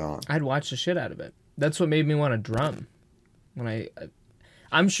just have it on? I'd watch the shit out of it. That's what made me want to drum.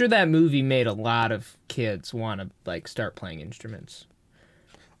 I'm sure that movie made a lot of kids want to like start playing instruments.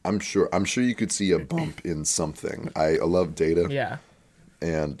 I'm sure you could see a bump in something. I love data. Yeah.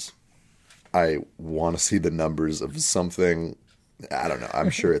 And I want to see the numbers of something. I don't know. I'm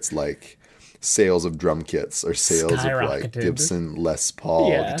sure it's like sales of drum kits or sales of like Skyrocketed. Gibson Les Paul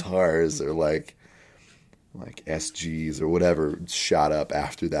Yeah. guitars or like SGs or whatever shot up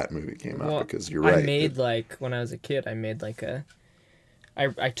after that movie came out, because you're right. I made like when I was a kid, I made like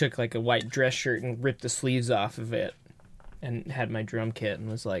I took like a white dress shirt and ripped the sleeves off of it and had my drum kit and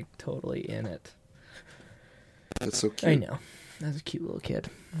was like totally in it. That's so cute. I know. I was a cute little kid.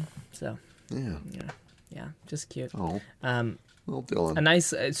 So, Yeah. yeah, just cute. Oh, Um, little Dylan. a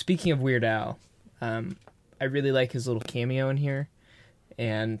nice. Speaking of Weird Al, I really like his little cameo in here,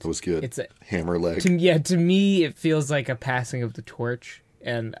 and That was good. It's a, Hammer leg. to me, it feels like a passing of the torch.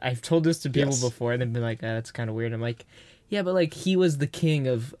 And I've told this to people Yes. before, and they've been like, "Oh, that's kind of weird." I'm like, "Yeah, but like he was the king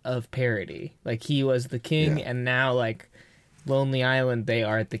of parody. Like he was the king, Yeah. and now like Lonely Island, they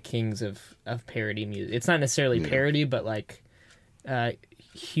are the kings of parody music. It's not necessarily parody, but like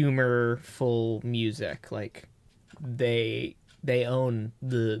humorful music. Like they own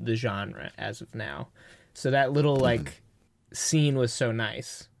the genre as of now. So that little like scene was so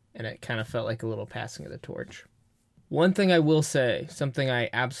nice, and it kind of felt like a little passing of the torch. One thing I will say, something I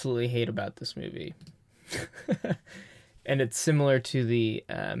absolutely hate about this movie, and it's similar to the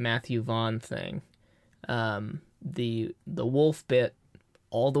Matthew Vaughn thing, the wolf bit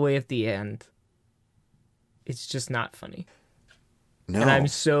all the way at the end. It's just not funny. No. And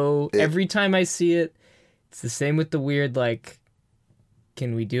I'm every time I see it, it's the same with the weird, like,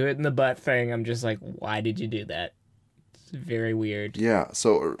 can we do it in the butt thing? I'm just like, why did you do that? It's very weird. Yeah,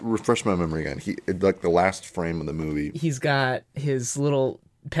 so refresh my memory again. Like the last frame of the movie. He's got his little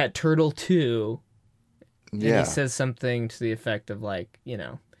pet turtle too. And Yeah. he says something to the effect of like, you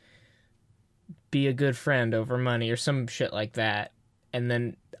know, be a good friend over money or some shit like that. And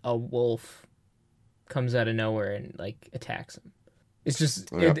then a wolf comes out of nowhere and like attacks him. It's just,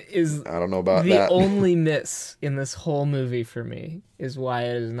 Yep. it is I don't know about the that. only miss in this whole movie for me is why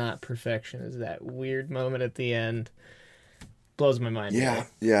it is not perfection, is that weird moment at the end. Blows my mind. Yeah,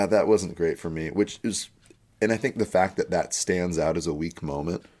 that wasn't great for me, and I think the fact that stands out as a weak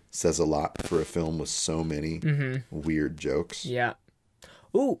moment says a lot for a film with so many weird jokes. Yeah.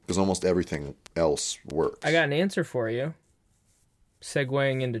 Ooh, Because almost everything else works. I got an answer for you.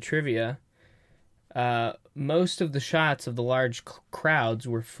 Segueing into trivia. Most of the shots of the large crowds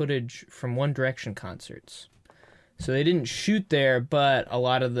were footage from One Direction concerts. So they didn't shoot there, but a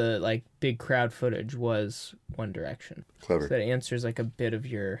lot of the like big crowd footage was One Direction. Clever. So that answers like a bit of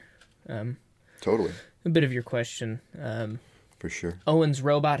your Totally. question. For sure. Owen's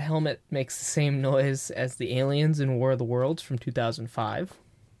robot helmet makes the same noise as the aliens in War of the Worlds from 2005.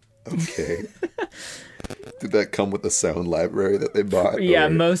 Okay. Did that come with the sound library that they bought? Yeah, or-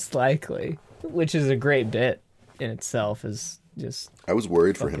 most likely. Which is a great bit in itself. Is just I was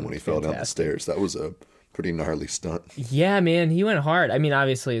worried for him fucking when he fell down the fantastic. stairs. That was a pretty gnarly stunt. yeah, man. He went hard. I mean,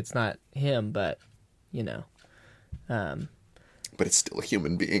 obviously it's not him, but you know, But it's still a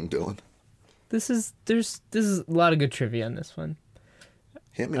human being, Dylan. this is a lot of good trivia on this one.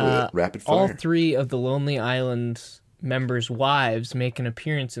 Hit me with it. Rapid fire. All three of the Lonely Island members' wives make an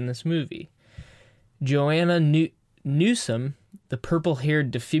appearance in this movie. Joanna Newsom, the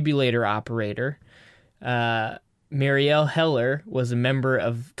purple-haired defibrillator operator. Marielle Heller was a member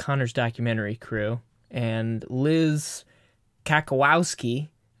of Connor's documentary crew. And Liz Kakowski,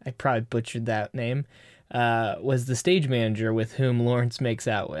 I probably butchered that name, was the stage manager with whom Lawrence makes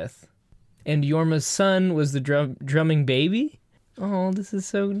out with. And Yorma's son was the drumming baby? Oh, this is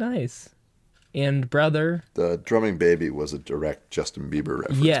so nice. And brother. The drumming baby was a direct Justin Bieber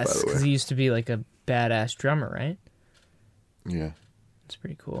reference, Yes, by the way. because he used to be like a badass drummer, right? Yeah. It's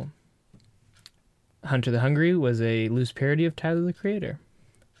pretty cool. Hunter the Hungry was a loose parody of Tyler the Creator.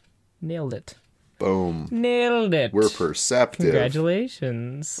 Nailed it. Boom. Nailed it. We're perceptive.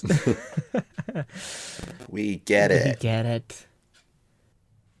 Congratulations. We get We it. get it.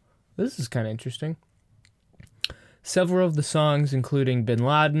 This is kind of interesting. Several of the songs, including Bin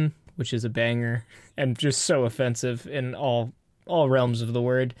Laden, which is a banger and just so offensive in all realms of the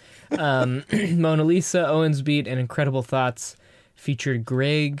word, Mona Lisa, Owen's Beat, and Incredible Thoughts, featured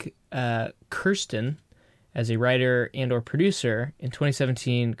Greg Kirsten as a writer and or producer. In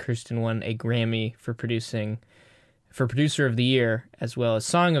 2017, Kirsten won a Grammy for Producer of the Year, as well as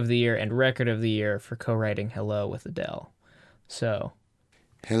Song of the Year and Record of the Year for co-writing Hello with Adele. So,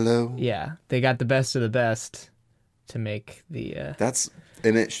 Hello. yeah, they got the best of the best to make the...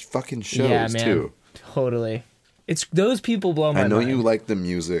 And it fucking shows, yeah, man, too. Totally. It's those people blow my I know mind. you like the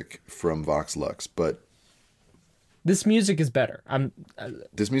music from Vox Lux, but This music is better.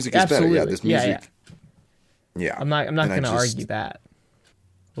 this music is better. Absolutely. Yeah, this music. Yeah. I'm not And going to argue that.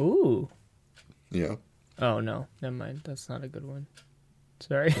 Ooh. Yeah. Oh no, never mind. That's not a good one.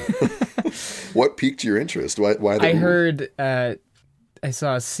 Sorry. What piqued your interest? Why the I heard. I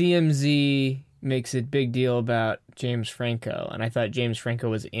saw CMZ makes a big deal about James Franco, and I thought James Franco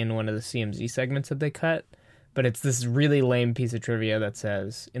was in one of the CMZ segments that they cut. But it's this really lame piece of trivia that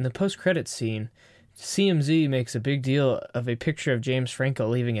says, in the post-credits scene, CMZ makes a big deal of a picture of James Franco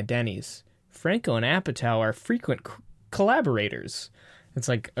leaving a Denny's. Franco and Apatow are frequent collaborators. It's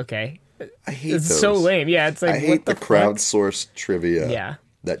like, okay. I hate It's those. so lame. Yeah, it's like, I hate what the fuck? crowdsourced trivia Yeah.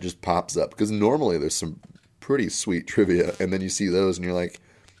 that just pops up. Because normally there's some pretty sweet trivia, and then you see those and you're like,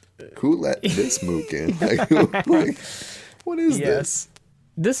 who let this mook in? Like, what is this?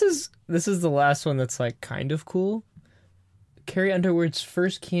 This is the last one that's like kind of cool. Carrie Underwood's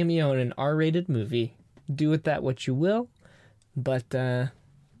first cameo in an R-rated movie. Do with that what you will, but there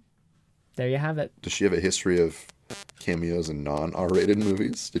you have it. Does she have a history of cameos in non-R-rated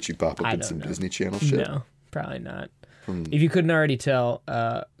movies? Did she pop up I in don't some know. Disney Channel shit? No, probably not. If you couldn't already tell,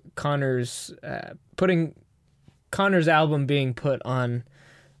 Connor's album being put on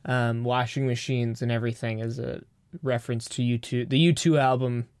washing machines and everything is a reference to U2, the U2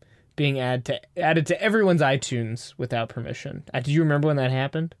 album being added to everyone's iTunes without permission. Do you remember when that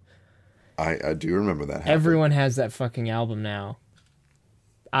happened? I do remember that happened. Everyone has that fucking album now.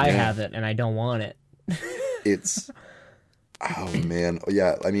 I have it, and I don't want it. It's... Oh, man.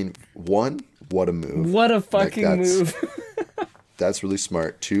 Yeah, I mean, one, what a move. What a fucking that's- move. That's really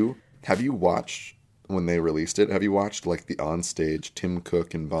smart. Two, have you watched, when they released it, have you watched, like, the onstage Tim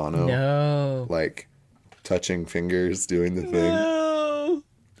Cook and Bono? No. Like, touching fingers, doing the thing? No.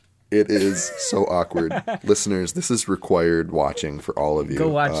 It is so awkward. Listeners, this is required watching for all of you. Go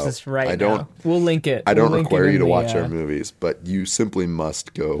watch this right now. We'll link it. I don't We'll link require it you in to the, watch our movies, but you simply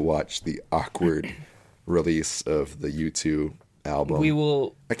must go watch the awkward release of the U2 album. We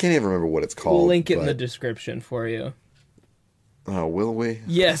will. I can't even remember what it's called. We'll link it in the but- description for you. Oh, will we?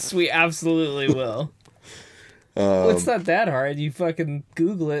 Yes, we absolutely will. It's not that hard. You fucking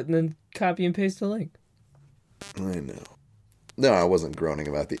Google it and then copy and paste the link. I know. No, I wasn't groaning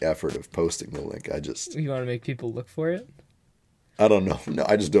about the effort of posting the link. You want to make people look for it? I don't know. No,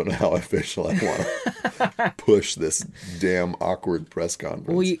 I just don't know how official I want to push this damn awkward press conference.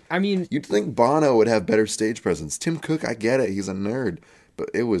 Well, I mean, You'd think Bono would have better stage presence. Tim Cook, I get it. He's a nerd. But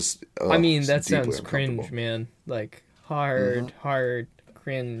it was... I mean, that deeply sounds uncomfortable. cringe, man. Like, hard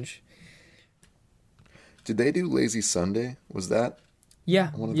cringe. Did they do Lazy Sunday? Was that...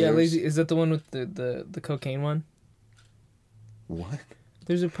 Yeah, One of yeah. theirs? Lazy is that the one with the cocaine one? What?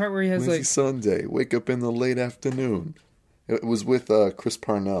 There's a part where he has Lazy like Sunday. Wake up in the late afternoon. It was with Chris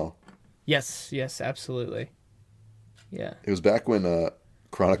Parnell. yes, absolutely. Yeah, It was back when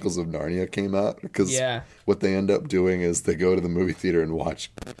Chronicles of Narnia came out. Because Yeah. what they end up doing is they go to the movie theater and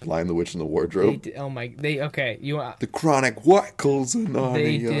watch Lion the Witch in the Wardrobe. okay. The Chronic Wackles of Narnia.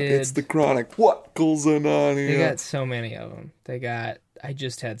 They did. It's the Chronic Wackles of Narnia. They got so many of them. They got I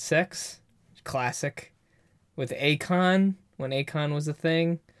Just Had Sex, classic, with Akon when Akon was a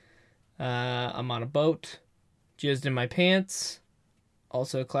thing. I'm on a boat, jizzed in my pants,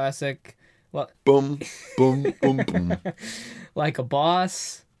 also a classic. Boom, boom, boom, boom. Like a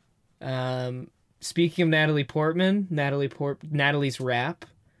Boss. Speaking of Natalie Portman, Natalie's Rap.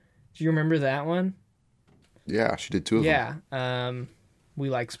 Do you remember that one? Yeah, she did 2 of them. Yeah. We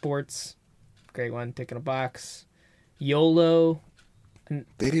Like Sports. Great one. Tick in a Box. YOLO.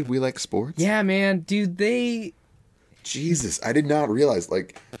 They did We Like Sports? Yeah, man. Dude, Jesus, I did not realize.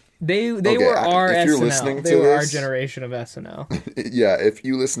 Like, They Okay, were our if you're SNL. listening They to were our this- generation of SNL. yeah, if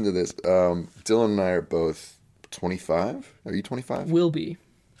you listen to this, Dylan and I are both 25. Are you 25? Will be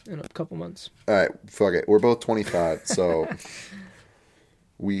in a couple months. All right, fuck it. We're both 25, so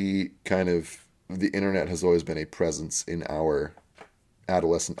we kind of, the internet has always been a presence in our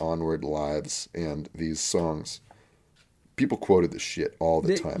adolescent onward lives, and these songs, people quoted this shit all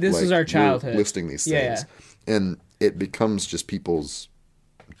the time. This is our we're childhood. listing these Yeah, things, and it becomes just people's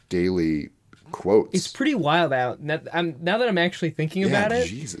daily quotes. It's pretty wild out. Now that I'm actually thinking about it,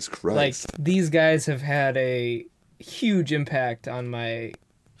 Jesus like Christ. these guys have had a huge impact on my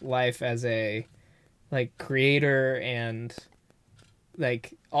life as a like creator and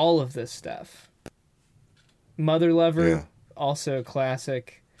like all of this stuff. Mother Lover, Yeah. also a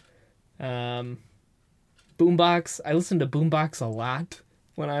classic. Boombox. I listened to Boombox a lot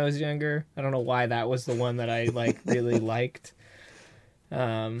when I was younger. I don't know why that was the one that I like really liked.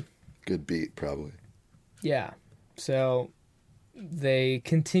 Good beat, probably. Yeah. So they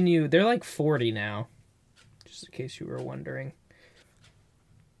continue. They're like 40 now, just in case you were wondering.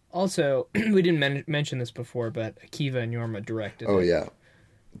 Also, we didn't mention this before, but Akiva and Yorma directed Oh, it. yeah.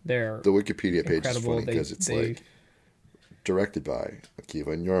 They're The Wikipedia page is incredible. funny because it's like directed by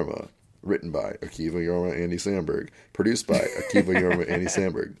Akiva and Yorma, written by Akiva, Yorma, Andy Samberg, produced by Akiva, Yorma, Andy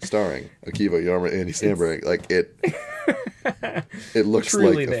Samberg, starring Akiva, Yorma, Andy Samberg. Like it looks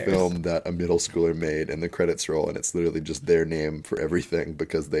Truly like a theirs. film that a middle schooler made, and the credits roll, and it's literally just their name for everything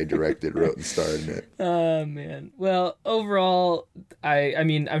because they directed, wrote, and starred in it. Oh, man. Well, overall, I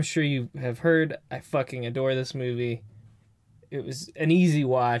mean, I'm sure you have heard, I fucking adore this movie. It was an easy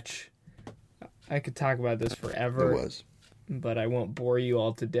watch. I could talk about this forever. It was. But I won't bore you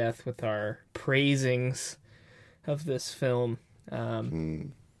all to death with our praisings of this film.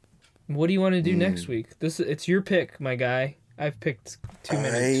 What do you want to do next week? It's your pick, my guy. I've picked 2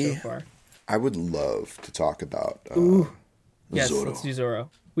 minutes so far. I would love to talk about Yes, Zorro. let's do Zorro.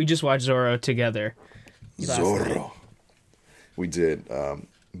 We just watched Zorro together. last night. Zorro. We did.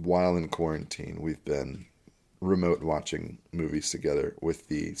 While in quarantine, we've been remote watching movies together with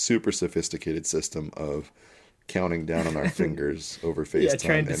the super sophisticated system of counting down on our fingers over FaceTime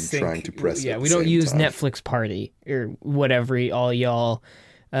trying to and sync. trying to press. Yeah, at we the don't same use time. Netflix Party or whatever all y'all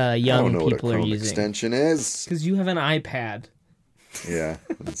I don't young know what a people are Chrome using. extension is. Because you have an iPad. Yeah,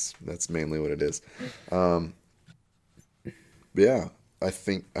 that's mainly what it is. Yeah, I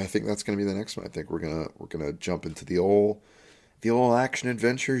think that's gonna be the next one. I think we're gonna jump into the old action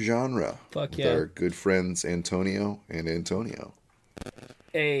adventure genre. Fuck with yeah. our good friends Antonio and Antonio,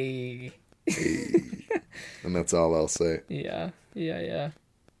 Hey. and that's all I'll say. Yeah.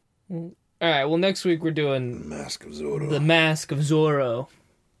 All right. Well, next week we're doing Mask of Zorro. The Mask of Zorro.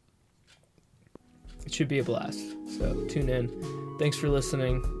 It should be a blast. So tune in. Thanks for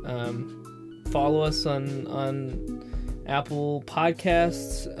listening. Follow us on Apple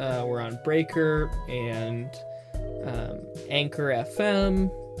Podcasts. We're on Breaker and Anchor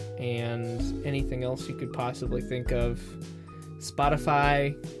FM and anything else you could possibly think of.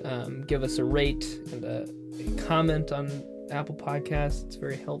 Spotify. Give us a rate and a comment on Apple Podcasts. It's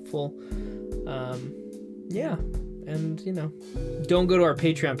very helpful. Yeah. And, don't go to our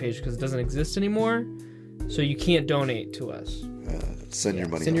Patreon page because it doesn't exist anymore. So you can't donate to us. Send your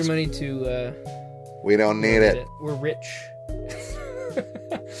money. Send your elsewhere. money to... We don't need it. We're rich.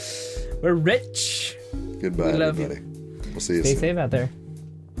 We're rich. Goodbye, We love you. everybody. We'll see you Stay soon. safe out there.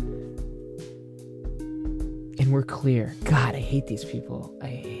 And we're clear. God, I hate these people. I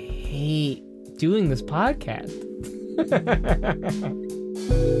hate doing this podcast.